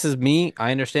me.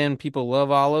 I understand people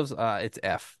love olives. It's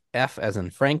F. F as in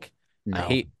Frank. No,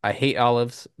 I hate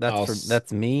olives.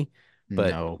 That's me. But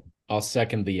no. I'll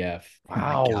second the F.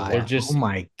 Wow. Oh my God. They're just oh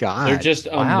my God. they're just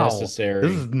Wow. unnecessary.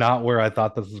 This is not where I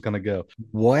thought this was going to go.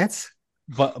 What?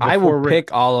 But I will Rick,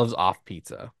 pick olives off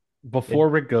pizza before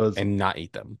Rick goes, and not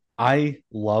eat them. I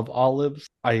love olives.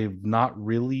 I've not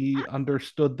really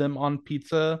understood them on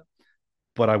pizza,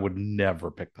 but I would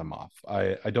never pick them off.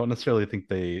 I don't necessarily think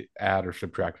they add or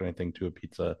subtract anything to a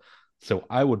pizza. So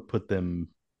I would put them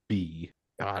B.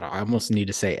 God, I almost need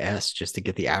to say S just to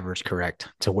get the average correct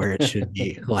to where it should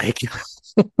be. Like,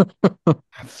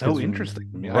 That's so interesting.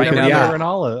 I mean, right I now know yeah. you're an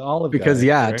olive because guy,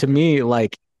 yeah, right? to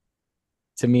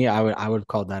me, I would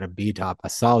call that a B top, a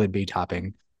solid B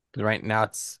topping. Right now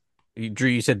it's Drew,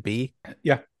 you said B?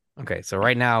 Yeah. Okay, so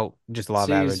right now, just a lot of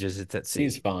C's- averages, it's at C.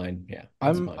 C's fine. Yeah,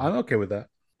 that's I'm fine. okay with that.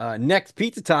 Next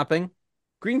pizza topping,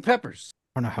 green peppers.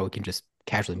 I don't know how we can just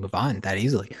casually move on that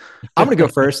easily. I'm gonna go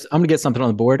first. I'm gonna get something on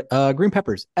the board. Green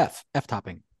peppers, F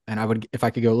topping. And I would, if I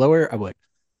could go lower, I would.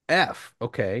 F.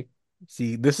 Okay.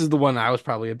 See, this is the one I was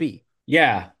probably a B.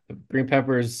 Yeah, green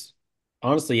peppers,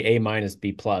 honestly, A minus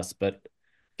B plus. But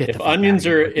Get the if fuck onions outta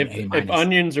here are with an A if minus.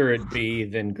 onions are at B,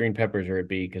 then green peppers are at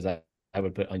B because I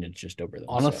would put onions just over them.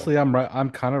 Honestly, I'm right. I'm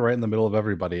kind of right in the middle of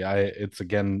everybody. It's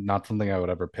again not something I would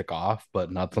ever pick off,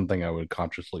 but not something I would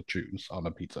consciously choose on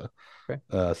a pizza.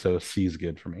 Okay. So C is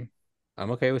good for me.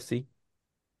 I'm okay with C.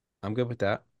 I'm good with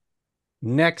that.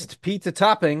 Next pizza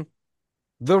topping,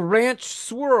 the ranch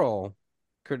swirl,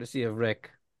 courtesy of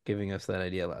Rick giving us that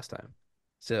idea last time.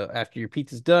 So after your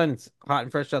pizza's done, it's hot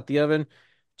and fresh out the oven,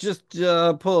 just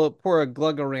pour a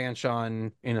glug of ranch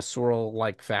on in a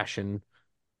swirl-like fashion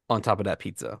on top of that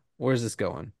pizza. Where's this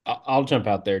going? I'll jump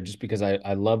out there just because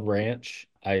I love ranch.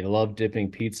 I love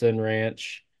dipping pizza in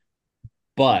ranch.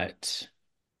 But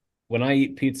when I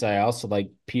eat pizza, I also like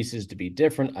pieces to be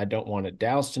different. I don't want it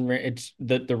doused in ranch. It's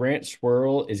the ranch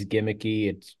swirl is gimmicky.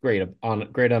 It's great on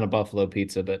a buffalo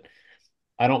pizza, but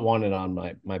I don't want it on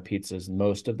my pizzas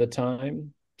most of the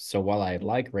time. So while I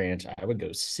like ranch, I would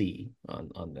go C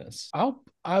on this.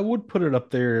 I would put it up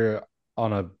there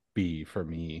on a B for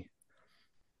me.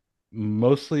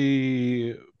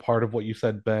 Mostly part of what you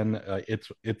said, Ben.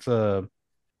 It's a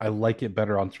I like it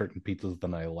better on certain pizzas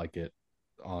than I like it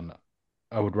on.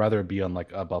 I would rather it be on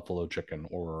like a buffalo chicken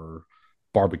or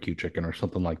barbecue chicken or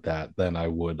something like that than I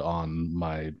would on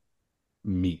my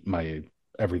meat, my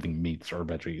everything meats or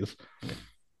veggies.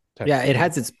 Yeah, it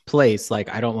has its place.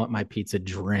 Like I don't want my pizza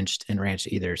drenched in ranch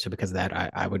either. So because of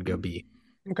that, I would go B.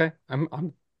 Okay,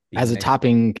 I'm As a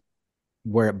topping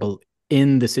where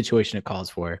in the situation it calls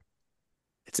for.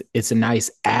 It's a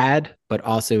nice add, but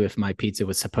also if my pizza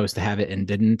was supposed to have it and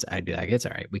didn't, I'd be like, it's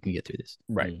all right. We can get through this.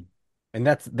 right, and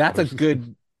that's a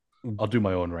good. I'll do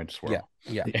my own ranch swirl.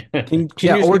 Yeah. Yeah. Can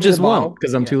Yeah, you or give me just the bottle? won't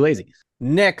because I'm Yeah. too lazy.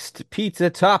 Next pizza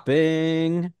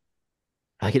topping: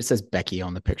 I like it says Becky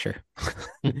on the picture.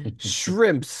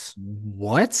 shrimps.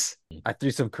 What? I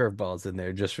threw some curveballs in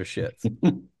there just for shits.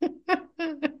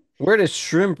 Where does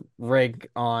shrimp rank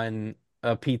on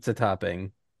a pizza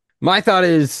topping? My thought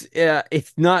is,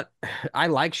 it's not. I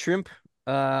like shrimp.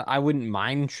 I wouldn't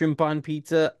mind shrimp on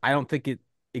pizza. I don't think it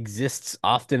exists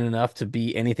often enough to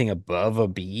be anything above a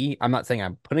B. I'm not saying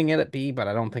I'm putting it at B, but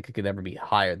I don't think it could ever be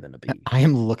higher than a B. I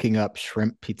am looking up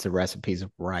shrimp pizza recipes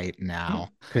right now,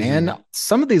 'Cause and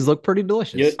some of these look pretty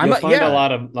delicious. You'll find yeah. a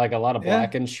lot of Yeah.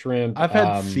 blackened shrimp. I've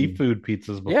had seafood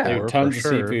pizzas before. yeah, There are tons of for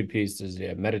sure. seafood pizzas.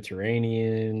 Yeah,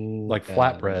 Mediterranean, Like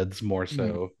flatbreads more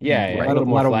so. Yeah, Right. a little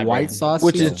more lot of flatbread. white sauce,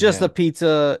 which is Yeah. just a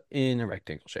pizza in a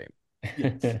rectangle shape.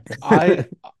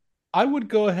 I would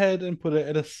go ahead and put it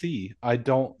at a C. I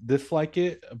don't dislike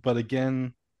it, but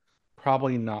again,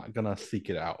 probably not gonna seek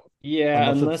it out. Yeah,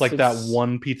 Unless it's like that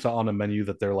one pizza on a menu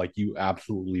that they're like, you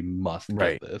absolutely must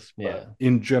Right. get this. But Yeah.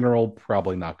 in general,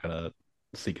 probably not gonna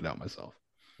seek it out myself.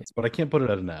 But I can't put it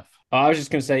at an F. I was just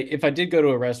gonna say, if I did go to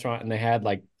a restaurant and they had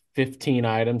like 15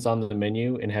 items on the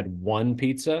menu and had one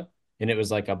pizza and it was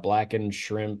like a blackened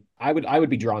shrimp, I would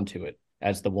be drawn to it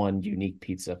as the one unique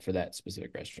pizza for that specific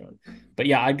restaurant. But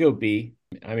yeah, I'd go B.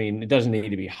 I mean, it doesn't need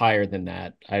to be higher than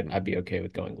that. I'd be okay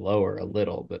with going lower a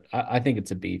little, but I think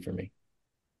it's a B for me.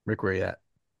 Rick, where you at?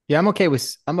 Yeah, I'm okay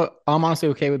with. I'm honestly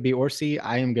okay with B or C.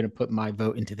 I am gonna put my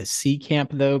vote into the C camp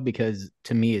though, because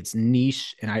to me it's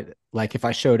niche, and I like if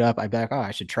I showed up, I'd be like, oh, I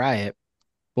should try it.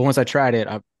 But once I tried it,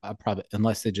 I probably,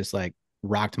 unless it just like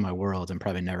rocked my world, I'm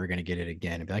probably never gonna get it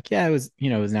again. And be like, yeah, it was,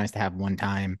 it was nice to have one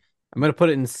time. I'm gonna put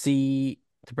it in C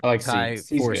to I like C. tie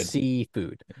C's for good.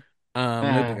 seafood.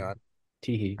 Moving on.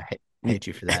 Teehee. I hate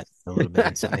you for that a little bit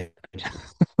inside.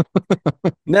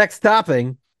 Next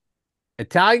topping: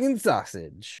 Italian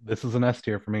sausage. This is an S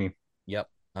tier for me. Yep,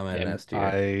 I'm at an Yeah, S tier.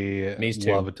 I Me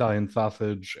too. love Italian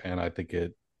sausage, and I think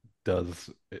it does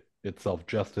itself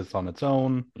justice on its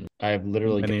own. I've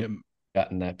literally Many,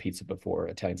 gotten that pizza before,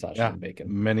 Italian sausage yeah, and bacon.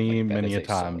 many, Like, that many is a a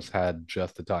times solid. had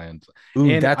just Italians. Ooh,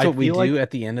 And that's I what we do feel like-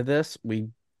 at the end of this. We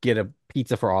get a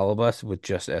pizza for all of us with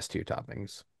just S tier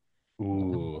toppings.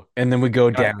 Ooh, And then we go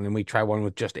Got it. down and we try one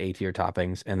with just A tier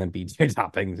toppings and then B tier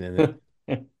toppings. And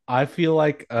then I feel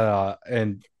like,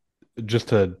 and just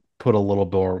to put a little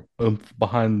more oomph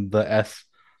behind the S,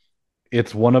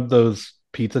 it's one of those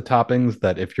pizza toppings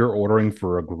that if you're ordering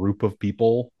for a group of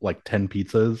people, like 10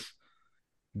 pizzas,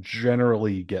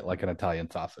 generally you get like an Italian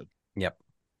sausage. Yep.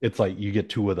 It's like you get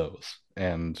two of those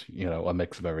and, a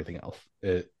mix of everything else.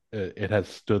 It has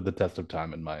stood the test of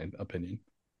time, in my opinion.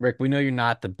 Rick, we know you're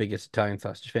not the biggest Italian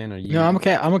sausage fan. Are you? No, I'm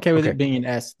okay. I'm okay with Okay. it being an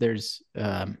S. There's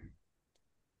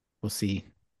we'll see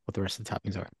what the rest of the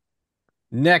toppings are.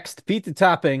 Next pizza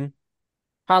topping: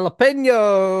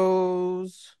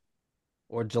 jalapenos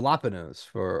or jalapenos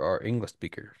for our English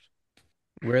speakers.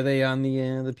 Where are they on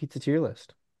the pizza tier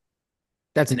list?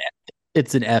 That's an F.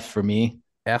 It's an F for me.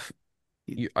 F.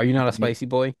 Are you not a spicy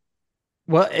boy?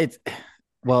 Well,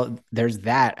 there's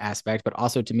that aspect, but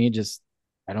also to me, just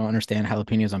I don't understand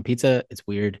jalapenos on pizza. It's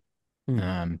weird.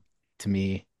 Hmm. To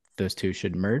me, those two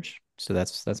should merge. So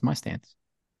that's my stance.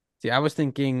 See, I was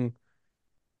thinking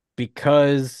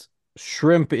because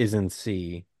shrimp is in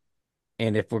C,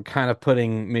 and if we're kind of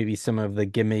putting maybe some of the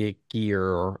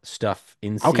gimmickier stuff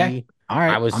in C, Okay. All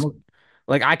right. I was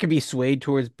like, I could be swayed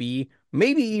towards B,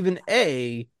 maybe even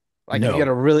A. Like, if you got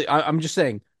a really, I'm just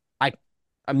saying,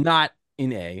 I'm not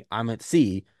in A, I'm at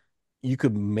C. You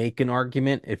could make an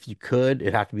argument if you could.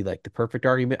 It'd have to be like the perfect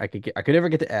argument. I could never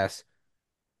get to S,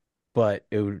 but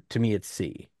to me, it's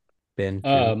C. Ben,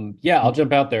 Yeah, I'll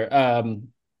jump out there.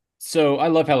 So I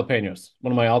love jalapenos.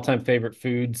 One of my all-time favorite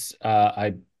foods.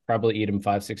 I probably eat them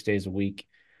 5-6 days a week.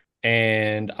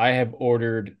 And I have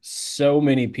ordered so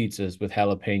many pizzas with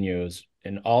jalapenos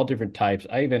in all different types.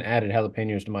 I even added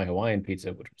jalapenos to my Hawaiian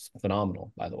pizza, which was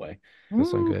phenomenal, by the way.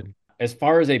 that's not good. As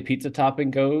far as a pizza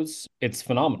topping goes, it's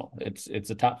phenomenal. It's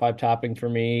a top 5 topping for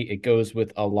me. It goes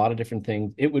with a lot of different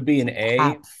things. It would be an A.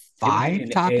 Top It would be 5 an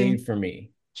topping A for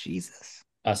me. Jesus.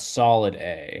 a solid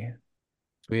A.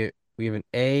 We have an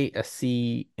A, a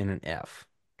C, and an F.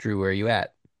 Drew, where are you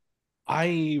at?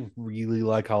 I really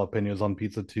like jalapenos on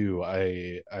pizza too.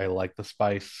 I like the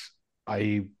spice.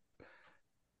 I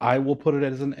I will put it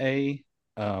as an A.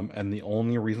 And the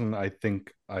only reason I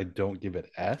think I don't give it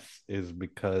S is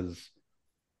because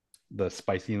the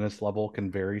spiciness level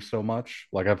can vary so much.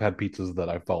 Like I've had pizzas that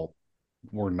I felt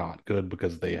were not good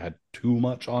because they had too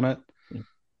much on it.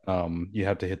 You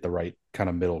have to hit the right kind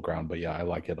of middle ground. But yeah, I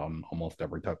like it on almost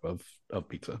every type of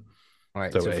pizza. All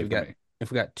right, So so A for me.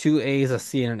 if we got two A's, a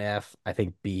C, and an F, I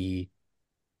think B,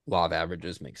 law of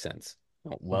averages makes sense. I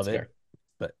don't love That's it, fair.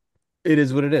 but it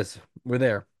is what it is. We're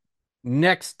there.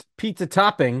 Next pizza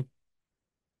topping,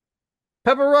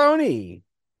 pepperoni.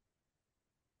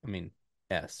 I mean,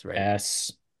 S, right?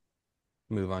 S.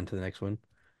 Move on to the next one.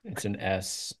 It's an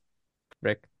S.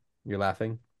 Rick, you're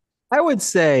laughing. I would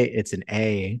say it's an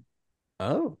A,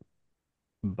 Oh,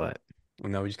 but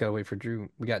no, we just gotta wait for Drew.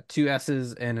 We got two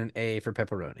S's and an A for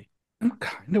pepperoni. I'm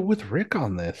kind of with Rick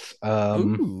on this.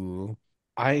 Ooh,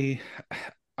 I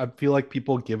I feel like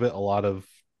people give it a lot of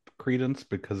credence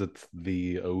because it's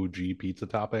the OG pizza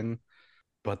topping,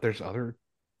 but there's other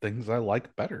things I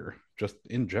like better just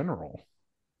in general.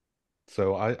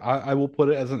 So I will put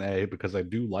it as an A because I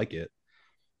do like it,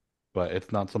 but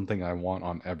it's not something I want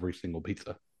on every single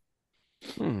pizza.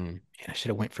 hmm. yeah, I should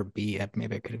have went for B.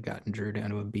 Maybe I could have gotten Drew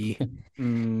down to a B.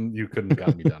 You couldn't have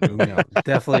got me down to No,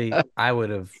 definitely, I would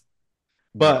have.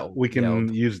 But we can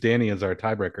yelled. use Danny as our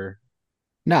tiebreaker.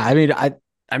 No, I mean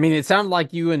I mean, it sounded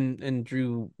like you and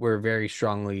Drew were very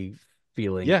strongly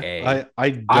feeling Yeah, A. I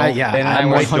don't yeah, Ben and I'm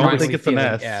I were 100% don't think it's an feeling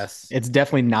S. S. it's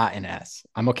definitely not an S.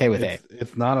 I'm okay with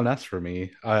It's not an S for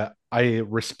me. I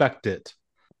respect it,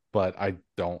 but I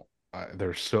don't.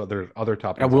 There's other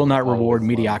topics I will would not reward always love.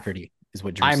 mediocrity, is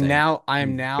what Drew's saying.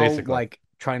 I'm now Basically. like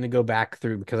trying to go back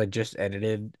through because I just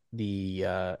edited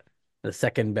the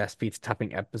second best pizza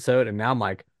topping episode, and now I'm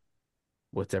like,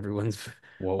 what's everyone's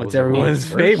What's everyone's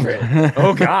first? favorite?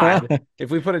 Oh God. If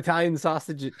we put Italian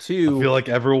sausage at I 2 feel like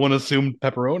everyone assumed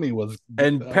pepperoni was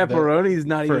and pepperoni's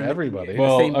not for even everybody. in the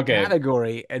Well, same okay.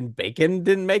 category, and bacon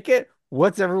didn't make it,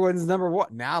 what's everyone's number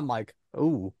one? Now I'm like,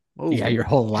 oh, Yeah, your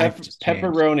whole life just changed.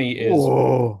 Pepperoni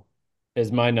oh.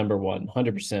 is my number one,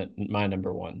 100% my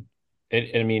number one.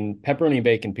 I mean, pepperoni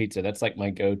bacon pizza, that's like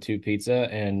my go-to pizza,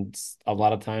 and a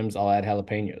lot of times I'll add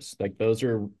jalapenos. Like those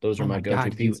are Oh my my go-to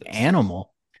God, you pizzas.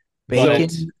 animal. But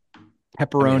Bacon,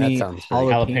 pepperoni, sounds pretty-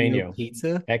 jalapeno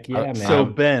pizza. Heck yeah, man. So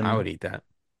Ben, I would eat that.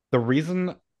 the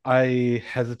reason I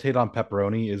hesitate on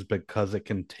pepperoni is because it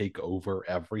can take over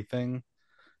everything.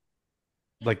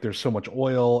 Like there's so much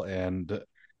oil and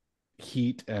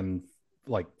heat and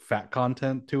like fat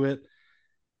content to it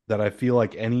that I feel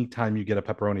like anytime you get a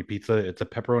pepperoni pizza, it's a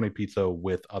pepperoni pizza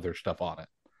with other stuff on it.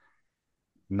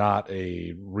 Not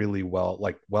a really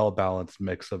well balanced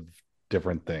mix of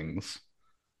different things.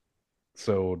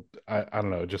 So I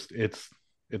don't know, just it's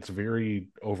very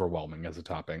overwhelming as a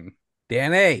topping.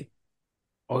 Dan A.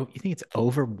 Oh, you think it's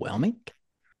overwhelming?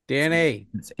 Dan A.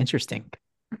 It's interesting.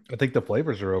 I think the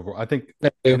flavors are over. I think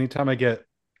anytime I get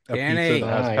a Danny. pizza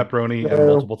that has Hi. pepperoni and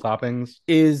multiple toppings,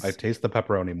 Is I taste the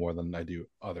pepperoni more than I do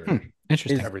other.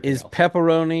 Interesting. everything is else.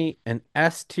 pepperoni an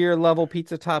S tier level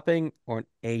pizza topping or an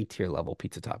A tier level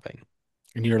pizza topping?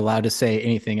 And you're allowed to say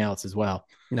anything else as well.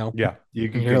 No. Yeah,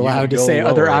 You're allowed to go say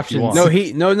lower other if you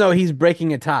options. want. No, he's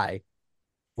breaking a tie.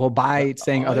 Well, by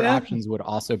saying Oh, other yeah. options would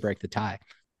also break the tie.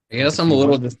 I guess I'm a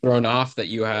little just thrown off that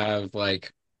you have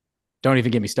like Don't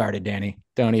even get me started, Danny.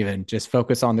 Don't even. Just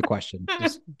focus on the question.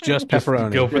 Just Just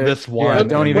pepperoni. go for this Yeah, one.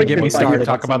 don't and even get me we can started.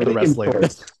 Talk about the rest later.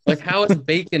 like how is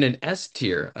bacon an S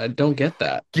tier? I don't get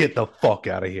that. Get the fuck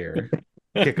out of here.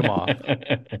 Kick them off.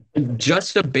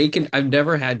 Just a bacon. I've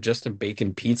never had just a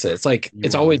bacon pizza. It's like You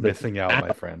it's are always missing out,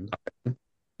 my friend.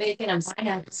 Bacon and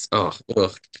pineapple. oh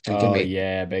ugh. Oh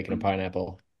yeah, bacon and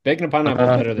pineapple. Bacon and pineapple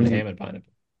is better than ham and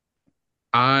pineapple.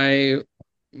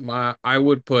 I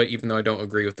would put, even though I don't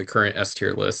agree with the current S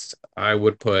tier list, I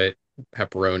would put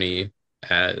pepperoni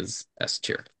as S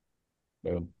tier.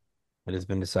 Boom. It has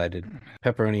been decided.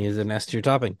 Pepperoni is an S tier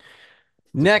topping.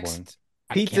 Next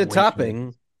I pizza can't wait for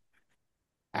topping,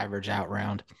 Average out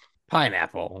round.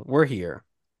 pineapple. We're here.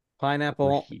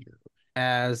 Pineapple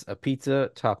as a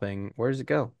pizza topping. Where does it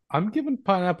go? I'm giving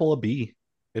pineapple a B.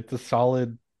 It's a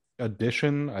solid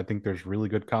addition. I think there's really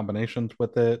good combinations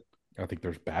with it. I think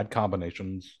there's bad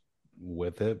combinations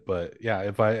with it, but yeah, I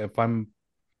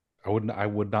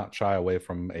would not shy away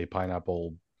from a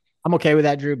pineapple. I'm okay with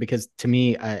that, Drew, because to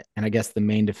me, and I guess the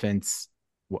main defense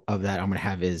of that I'm going to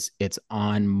have is it's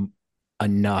on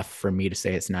enough for me to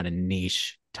say it's not a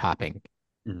niche topping.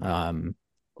 Mhm.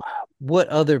 What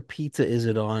other pizza is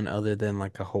it on other than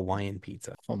like a Hawaiian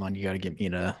pizza? Hold on, you got to get me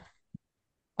to.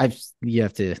 You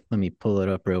have to let me pull it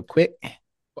up real quick.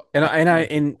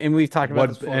 And we've talked about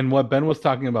this What before. and what Ben was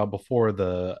talking about before,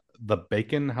 the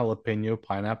bacon jalapeno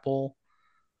pineapple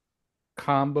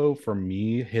combo for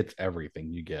me hits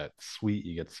everything. You get sweet,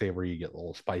 you get savory, you get a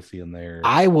little spicy in there.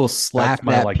 I will slap That's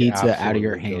my, that like, pizza out of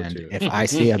your absolute hand go-to. if I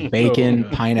see a bacon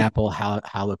good. pineapple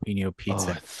jalapeno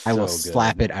pizza. it's I will so good.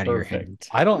 slap it out of your hand. Perfect.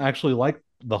 I don't actually like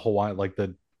the Hawaiian, like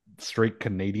the straight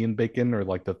Canadian bacon, or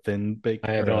like the thin bacon.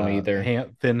 I don't either.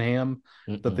 Thin ham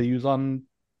that Mm-mm. they use on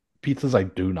pizzas. I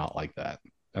do not like that,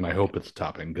 and I hope it's a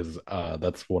topping, because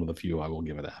that's one of the few I will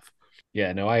give it F.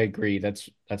 Yeah, no, I agree. That's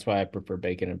why I prefer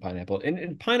bacon and pineapple.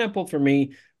 And pineapple for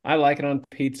me, I like it on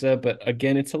pizza, but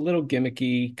again, it's a little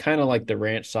gimmicky, kind of like the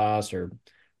ranch sauce or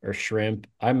shrimp.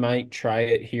 I might try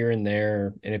it here and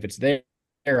there, and if it's there,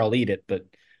 I'll eat it, but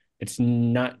it's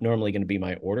not normally going to be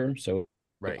my order. So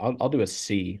Right. I'll do a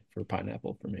C for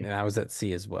pineapple for me. And I was at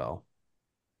C as well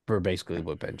for basically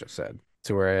what Ben just said.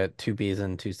 So we're at 2 B's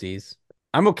and 2 C's.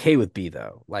 I'm okay with B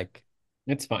though. Like,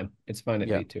 It's fine. It's fine at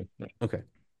Yeah. B too. Yeah. okay.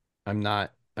 I'm not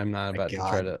about to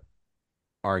try God. to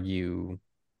argue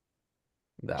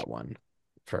that one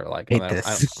for like Hate I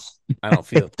this. don't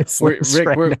feel This Rick, list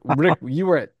right now. Rick, you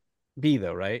were at B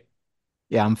though, right?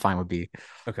 Yeah, I'm fine with B.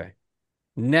 Okay.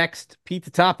 Next, pizza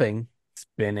topping,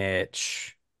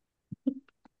 spinach.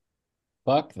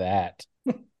 Fuck that.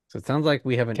 So it sounds like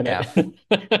we have an Can F.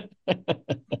 I?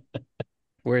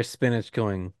 Where's spinach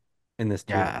going in this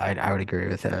tier? Yeah, I would agree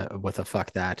with a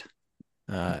fuck that.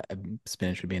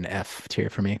 Spinach would be an F tier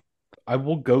for me. I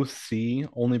will go C,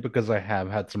 only because I have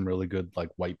had some really good, like,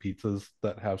 white pizzas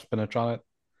that have spinach on it.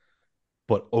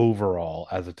 But overall,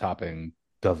 as a topping,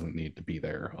 doesn't need to be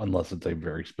there unless it's a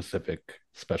very specific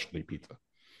specialty pizza. All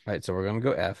right, so we're gonna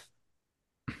go F.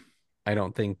 I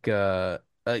don't think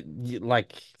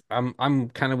like I'm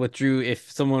kind of with Drew.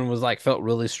 If someone was like felt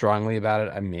really strongly about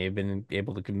it, I may have been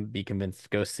able to be convinced to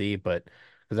go C, but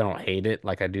because I don't hate it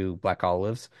like I do black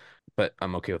olives, but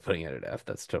I'm okay with putting it at F.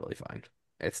 That's totally fine.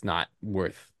 It's not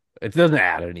worth. It doesn't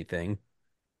add anything.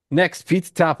 Next,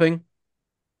 pizza topping,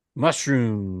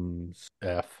 mushrooms.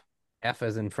 F. F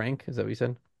as in Frank. Is that what you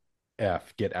said?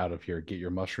 F. Get out of here. Get your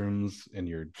mushrooms and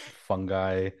your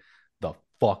fungi the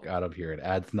fuck out of here. It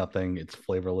adds nothing. It's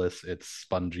flavorless. It's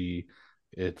spongy.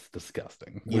 It's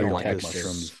disgusting. You I don't like the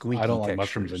mushrooms. squeaky I don't like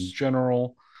mushrooms in textures.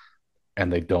 general,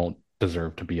 and they don't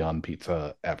deserve to be on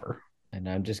pizza ever. And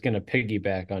I'm just gonna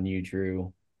piggyback on you,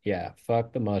 Drew. Yeah,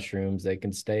 fuck the mushrooms. They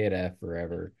can stay at F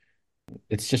forever.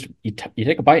 It's just you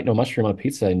take a bite, no mushroom on a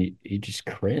pizza, and you just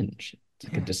cringe.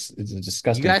 It's like it's a You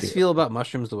disgusting. guys feeling. feel about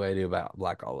mushrooms the way I do about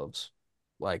black olives.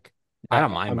 Like, I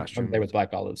don't mind I'm mushrooms. there with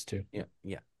black olives too. Yeah,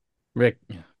 yeah. Rick,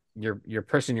 Yeah. you're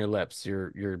pursing your lips.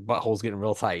 Your butthole's getting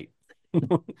real tight.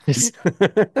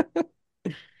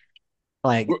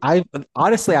 Like I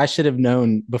honestly, I should have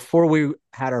known before we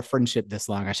had our friendship this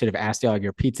long. I should have asked y'all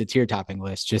your pizza tier topping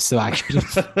list just so I could.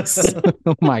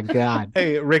 Oh my god!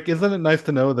 Hey, Rick, isn't it nice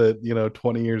to know that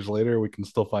 20 years later we can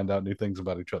still find out new things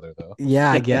about each other, though?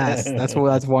 Yeah, I guess that's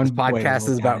one This way to podcast look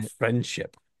is at about it.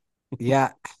 friendship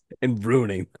Yeah, and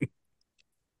ruining.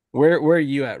 Where are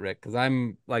you at, Rick? Because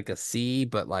I'm like a C,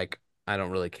 but like I don't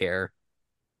really care.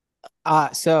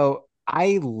 so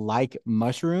I like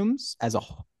mushrooms as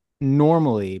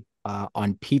normally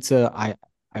on pizza.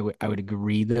 I would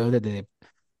agree though that they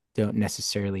don't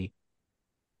necessarily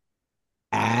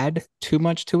add too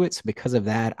much to it. So because of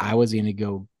that, I was going to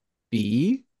go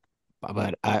B.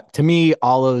 But to me,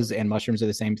 olives and mushrooms are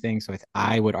the same thing. So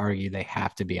I would argue they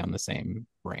have to be on the same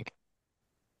rank.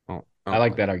 Oh, I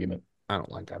like that argument. I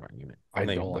don't like that argument. I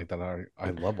don't like that. I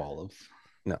love olives.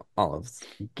 No, olives.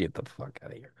 Get the fuck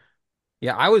out of here.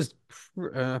 Yeah, I was.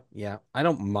 Yeah, I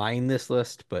don't mind this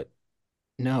list, but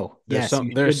No, there's yes, some.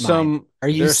 you There's should mind. some. Are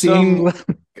you there's seeing?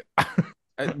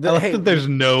 I love that there's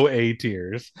no A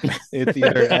tiers. It's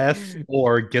either S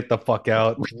or get the fuck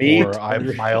out, Me or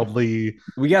I'm mildly.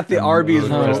 we got the Arby's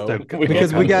No, row.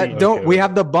 Because we got Okay. we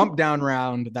have the bump down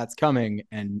round that's coming,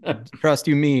 and trust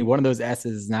you me, one of those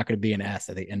S's is not going to be an S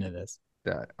at the end of this.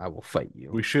 I will fight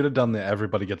you. We should have done the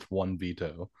everybody gets one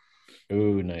veto.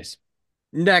 Ooh, nice.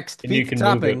 Next, And you pizza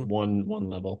can move it topping, one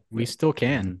level. We still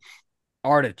can.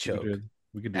 artichoke.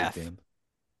 We could do F. it again.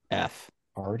 F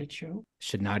Artichoke?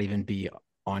 should not even be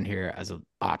on here as an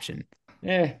option.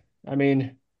 I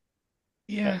mean,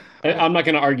 Yeah. I'm not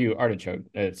going to argue artichoke.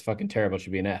 It's fucking terrible. It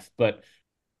should be an F. But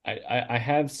I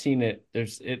have seen it.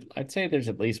 I'd say there's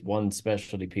at least one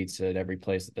specialty pizza at every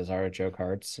place that does artichoke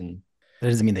hearts. And That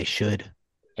doesn't mean they should.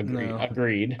 agreed. No.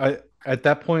 Agreed. At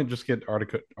that point, just get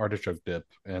artichoke dip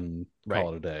and Right.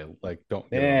 call it a day. Like, don't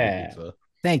get it on your pizza.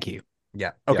 Thank you.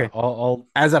 Yeah. Yeah, Okay. I'll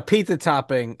As a pizza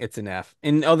topping, it's an F.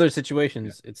 In other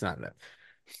situations, it's not an F.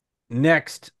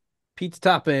 Next, pizza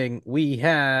topping, we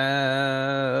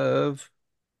have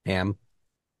ham.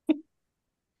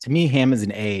 To me, ham is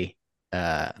an A.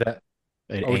 that.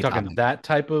 An Are we A talking topping. that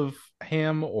type of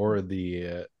ham or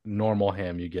the normal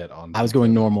ham you get on? I was pizza?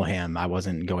 going normal ham. I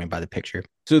wasn't going by the picture.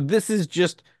 So this is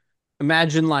just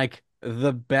imagine like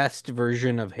the best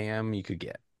version of ham you could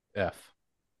get. F.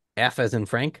 F as in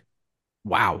Frank?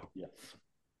 Wow. Yes.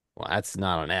 Well, that's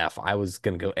not an F. I was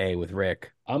gonna go A with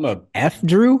Rick. F,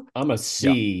 Drew? I'm a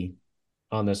C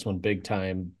on this one, big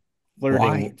time.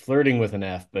 Why? Flirting with an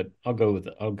F, but I'll go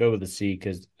with the C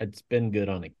because it's been good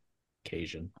on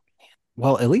occasion.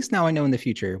 Well, at least now I know in the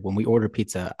future when we order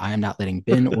pizza, I am not letting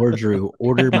Ben or Drew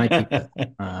order my pizza.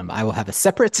 I will have a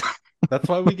separate. That's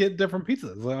why we get different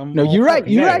pizzas. No, you're right.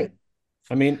 You're right.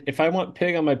 I mean, if I want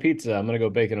pig on my pizza, I'm gonna go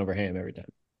bacon over ham every time.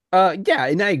 Yeah,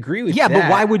 and I agree with Yeah, that.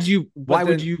 but why would you? Why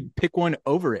would then- you pick one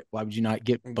over it? Why would you not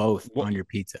get both on your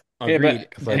pizza? Agreed. Yeah,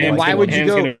 but And ham's why gonna- would you ham's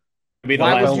go? gonna be the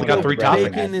Why last would only you one got go on three the bread.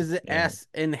 toppings. bacon is S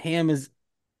and ham is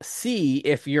C?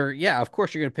 If you're, yeah, of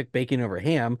course you're gonna pick bacon over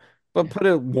ham, but put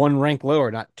it one rank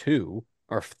lower, not 2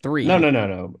 or 3. No.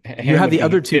 You have the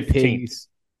other two 15th. pigs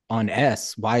on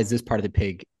S. Why is this part of the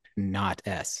pig not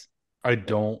S? I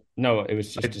don't. No, it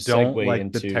was I just a don't segue like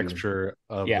into the texture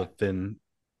of Yeah. the thin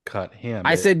cut ham.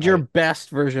 I said your best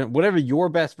version, whatever your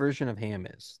best version of ham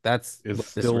is. That's is what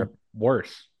this still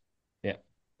worse. it's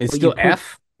But still you put-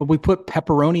 F. But we put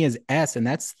pepperoni as S, and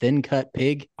that's thin cut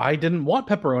pig. I didn't want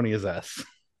pepperoni as S.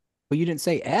 But you didn't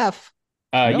say F.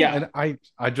 No, yeah. and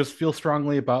I just feel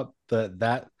strongly about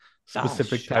that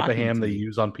specific type of shocking ham to they me.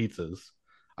 use on pizzas.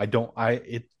 I don't. I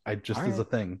just All is a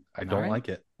right. thing. I All don't right. like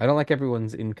it. I don't like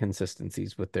everyone's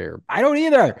inconsistencies with I don't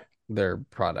either. their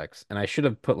products, and I should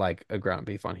have put like a ground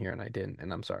beef on here, and I didn't,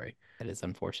 and I'm sorry. That is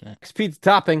unfortunate. Next pizza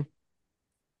topping,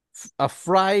 a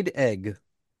fried egg.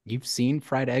 You've seen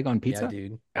fried egg on pizza? Yeah,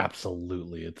 dude.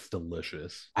 Absolutely, it's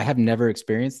delicious. I have never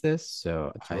experienced this,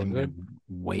 so It's real I'm good. gonna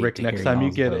wait. Rick, to next hear time you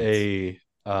y'all's get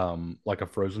votes. like a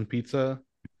frozen pizza,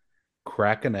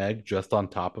 crack an egg just on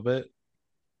top of it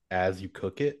as you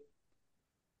cook it,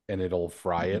 and it'll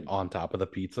fry it on top of the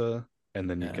pizza, and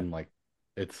then you Yeah. can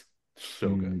it's so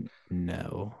good.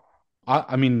 No.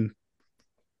 I mean,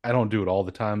 I don't do it all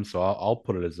the time, so I'll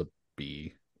put it as a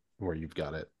B where you've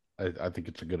got it. I think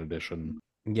it's a good addition.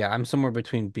 Yeah, I'm somewhere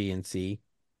between B and C.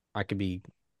 I could be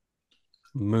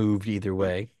moved either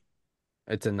way.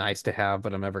 It's a nice to have,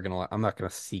 but I'm not gonna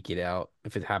seek it out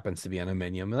if it happens to be on a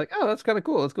menu. I'm like, oh, that's kind of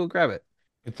cool. Let's go grab it.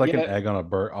 It's like Yeah. an egg on a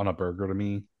burger to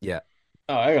me.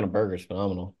 Oh, egg on a burger is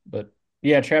phenomenal. But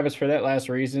yeah, Travis, for that last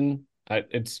reason,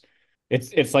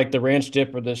 it's like the ranch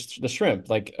dip or the shrimp.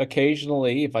 Like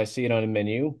occasionally, if I see it on a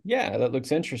menu, yeah, that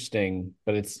looks interesting.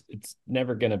 But it's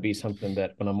never gonna be something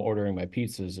that when I'm ordering my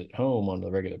pizzas at home on the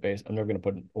regular basis, I'm never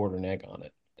gonna order an egg on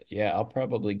it. Yeah, I'll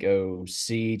probably go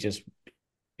C just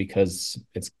because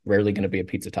it's rarely gonna be a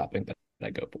pizza topping that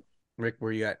I go for. Rick,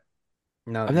 where you at?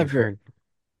 No, I've never.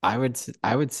 I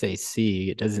would say C.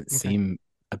 It doesn't seem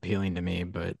appealing to me,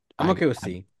 but I'm okay with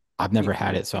C. I've never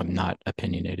had it, so I'm not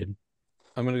opinionated.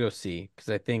 I'm gonna go C because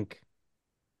I think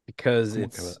because I'm okay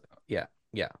it's with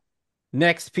yeah.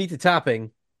 Next pizza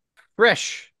topping,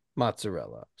 fresh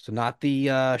mozzarella. So not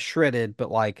the shredded,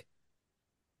 but like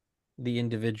the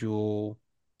individual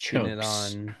putting it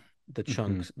Chunks. on the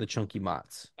chunks, the chunky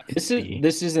mozz.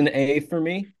 This is an A for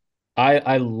me.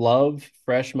 I love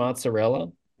fresh mozzarella.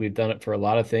 We've done it for a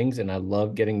lot of things, and I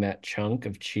love getting that chunk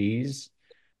of cheese.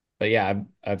 But yeah,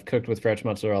 I've cooked with fresh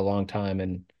mozzarella a long time,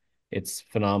 and it's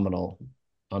phenomenal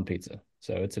on pizza.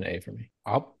 So it's an A for me.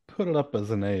 I'll put it up as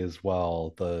an A as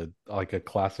well. Like a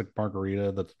classic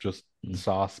margarita that's just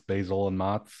sauce, basil, and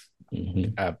mozz.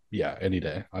 Mhm. Yeah, any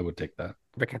day I would take that.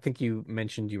 Rick, I think you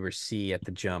mentioned you were C at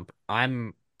the jump.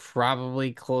 I'm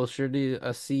probably closer to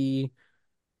a C,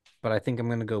 but I think I'm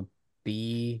gonna go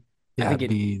B. Yeah,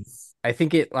 I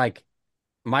think it like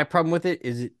my problem with it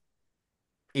is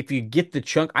if you get the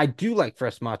chunk, I do like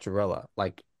fresh mozzarella,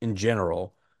 like in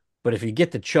general, but if you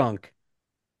get the chunk,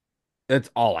 that's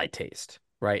all I taste,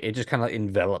 right? It just kind of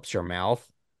envelops your mouth,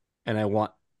 and I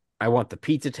want the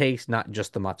pizza taste, not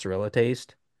just the mozzarella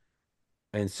taste.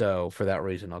 And so for that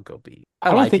reason, I'll go B. I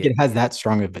don't like think it has that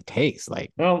strong of a taste.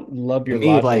 Like I don't love your to me,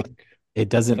 logic. like it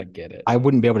doesn't. I get it. I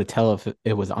wouldn't be able to tell if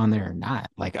it was on there or not.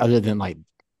 Like other than like,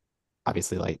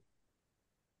 obviously, like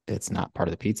it's not part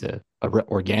of the pizza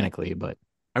organically, but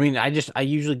I mean, I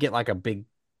usually get like a big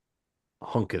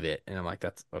hunk of it, and I'm like,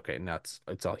 that's okay. Now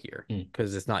it's all here Hmm.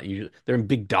 because it's not usually they're in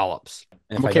big dollops.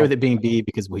 And I'm if I okay with don't- it being B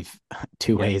because we've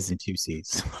two Yeah. A's and two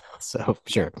C's. So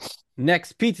sure.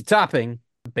 Next pizza topping,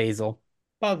 basil.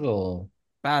 Basil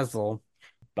Basil.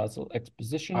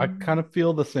 exposition. I kind of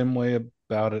feel the same way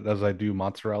about it as I do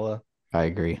mozzarella. I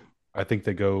agree. I think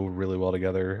they go really well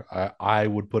together. I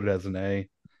would put it as an A,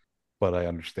 but I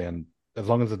understand as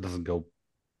long as it doesn't go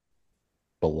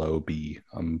below B,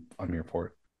 I'm here for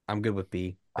it. I'm good with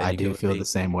B. Ben, I you good do with feel B? the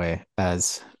same way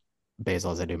as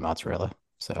basil as I do mozzarella.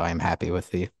 So I am happy with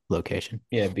the location.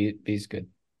 Yeah, B's good.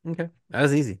 Okay, that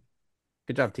was easy.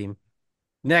 Good job, team.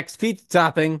 Next pizza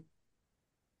topping,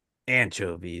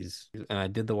 anchovies. And I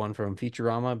did the one from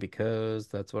Futurama because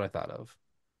that's what I thought of.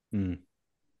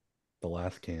 The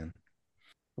last can.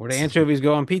 Where do anchovies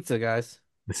go on pizza, guys?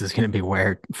 This is going to be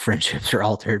where friendships are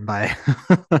altered by.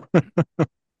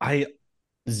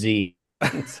 Z.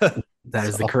 That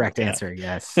is the So, correct yeah. answer.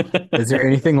 Yes. Is there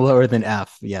anything lower than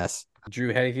F? Yes.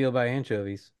 Drew, how do you feel about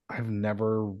anchovies? I've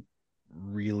never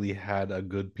really had a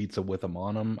good pizza with them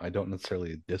on them. I don't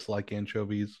necessarily dislike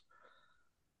anchovies,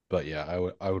 but yeah,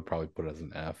 I would probably put it as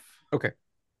an F. Okay.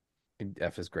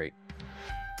 F is great.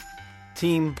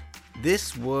 Team,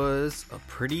 this was a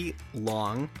pretty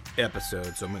long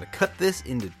episode, so I'm going to cut this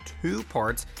into 2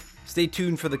 parts. Stay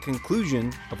tuned for the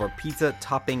conclusion of our pizza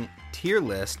topping tier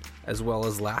list, as well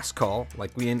as last call,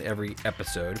 like we end every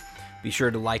episode. Be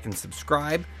sure to like and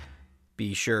subscribe.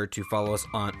 Be sure to follow us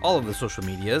on all of the social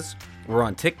medias. We're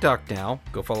on TikTok now.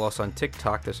 Go follow us on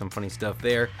TikTok. There's some funny stuff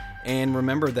there. And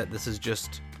remember that this is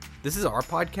our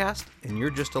podcast, and you're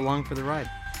just along for the ride.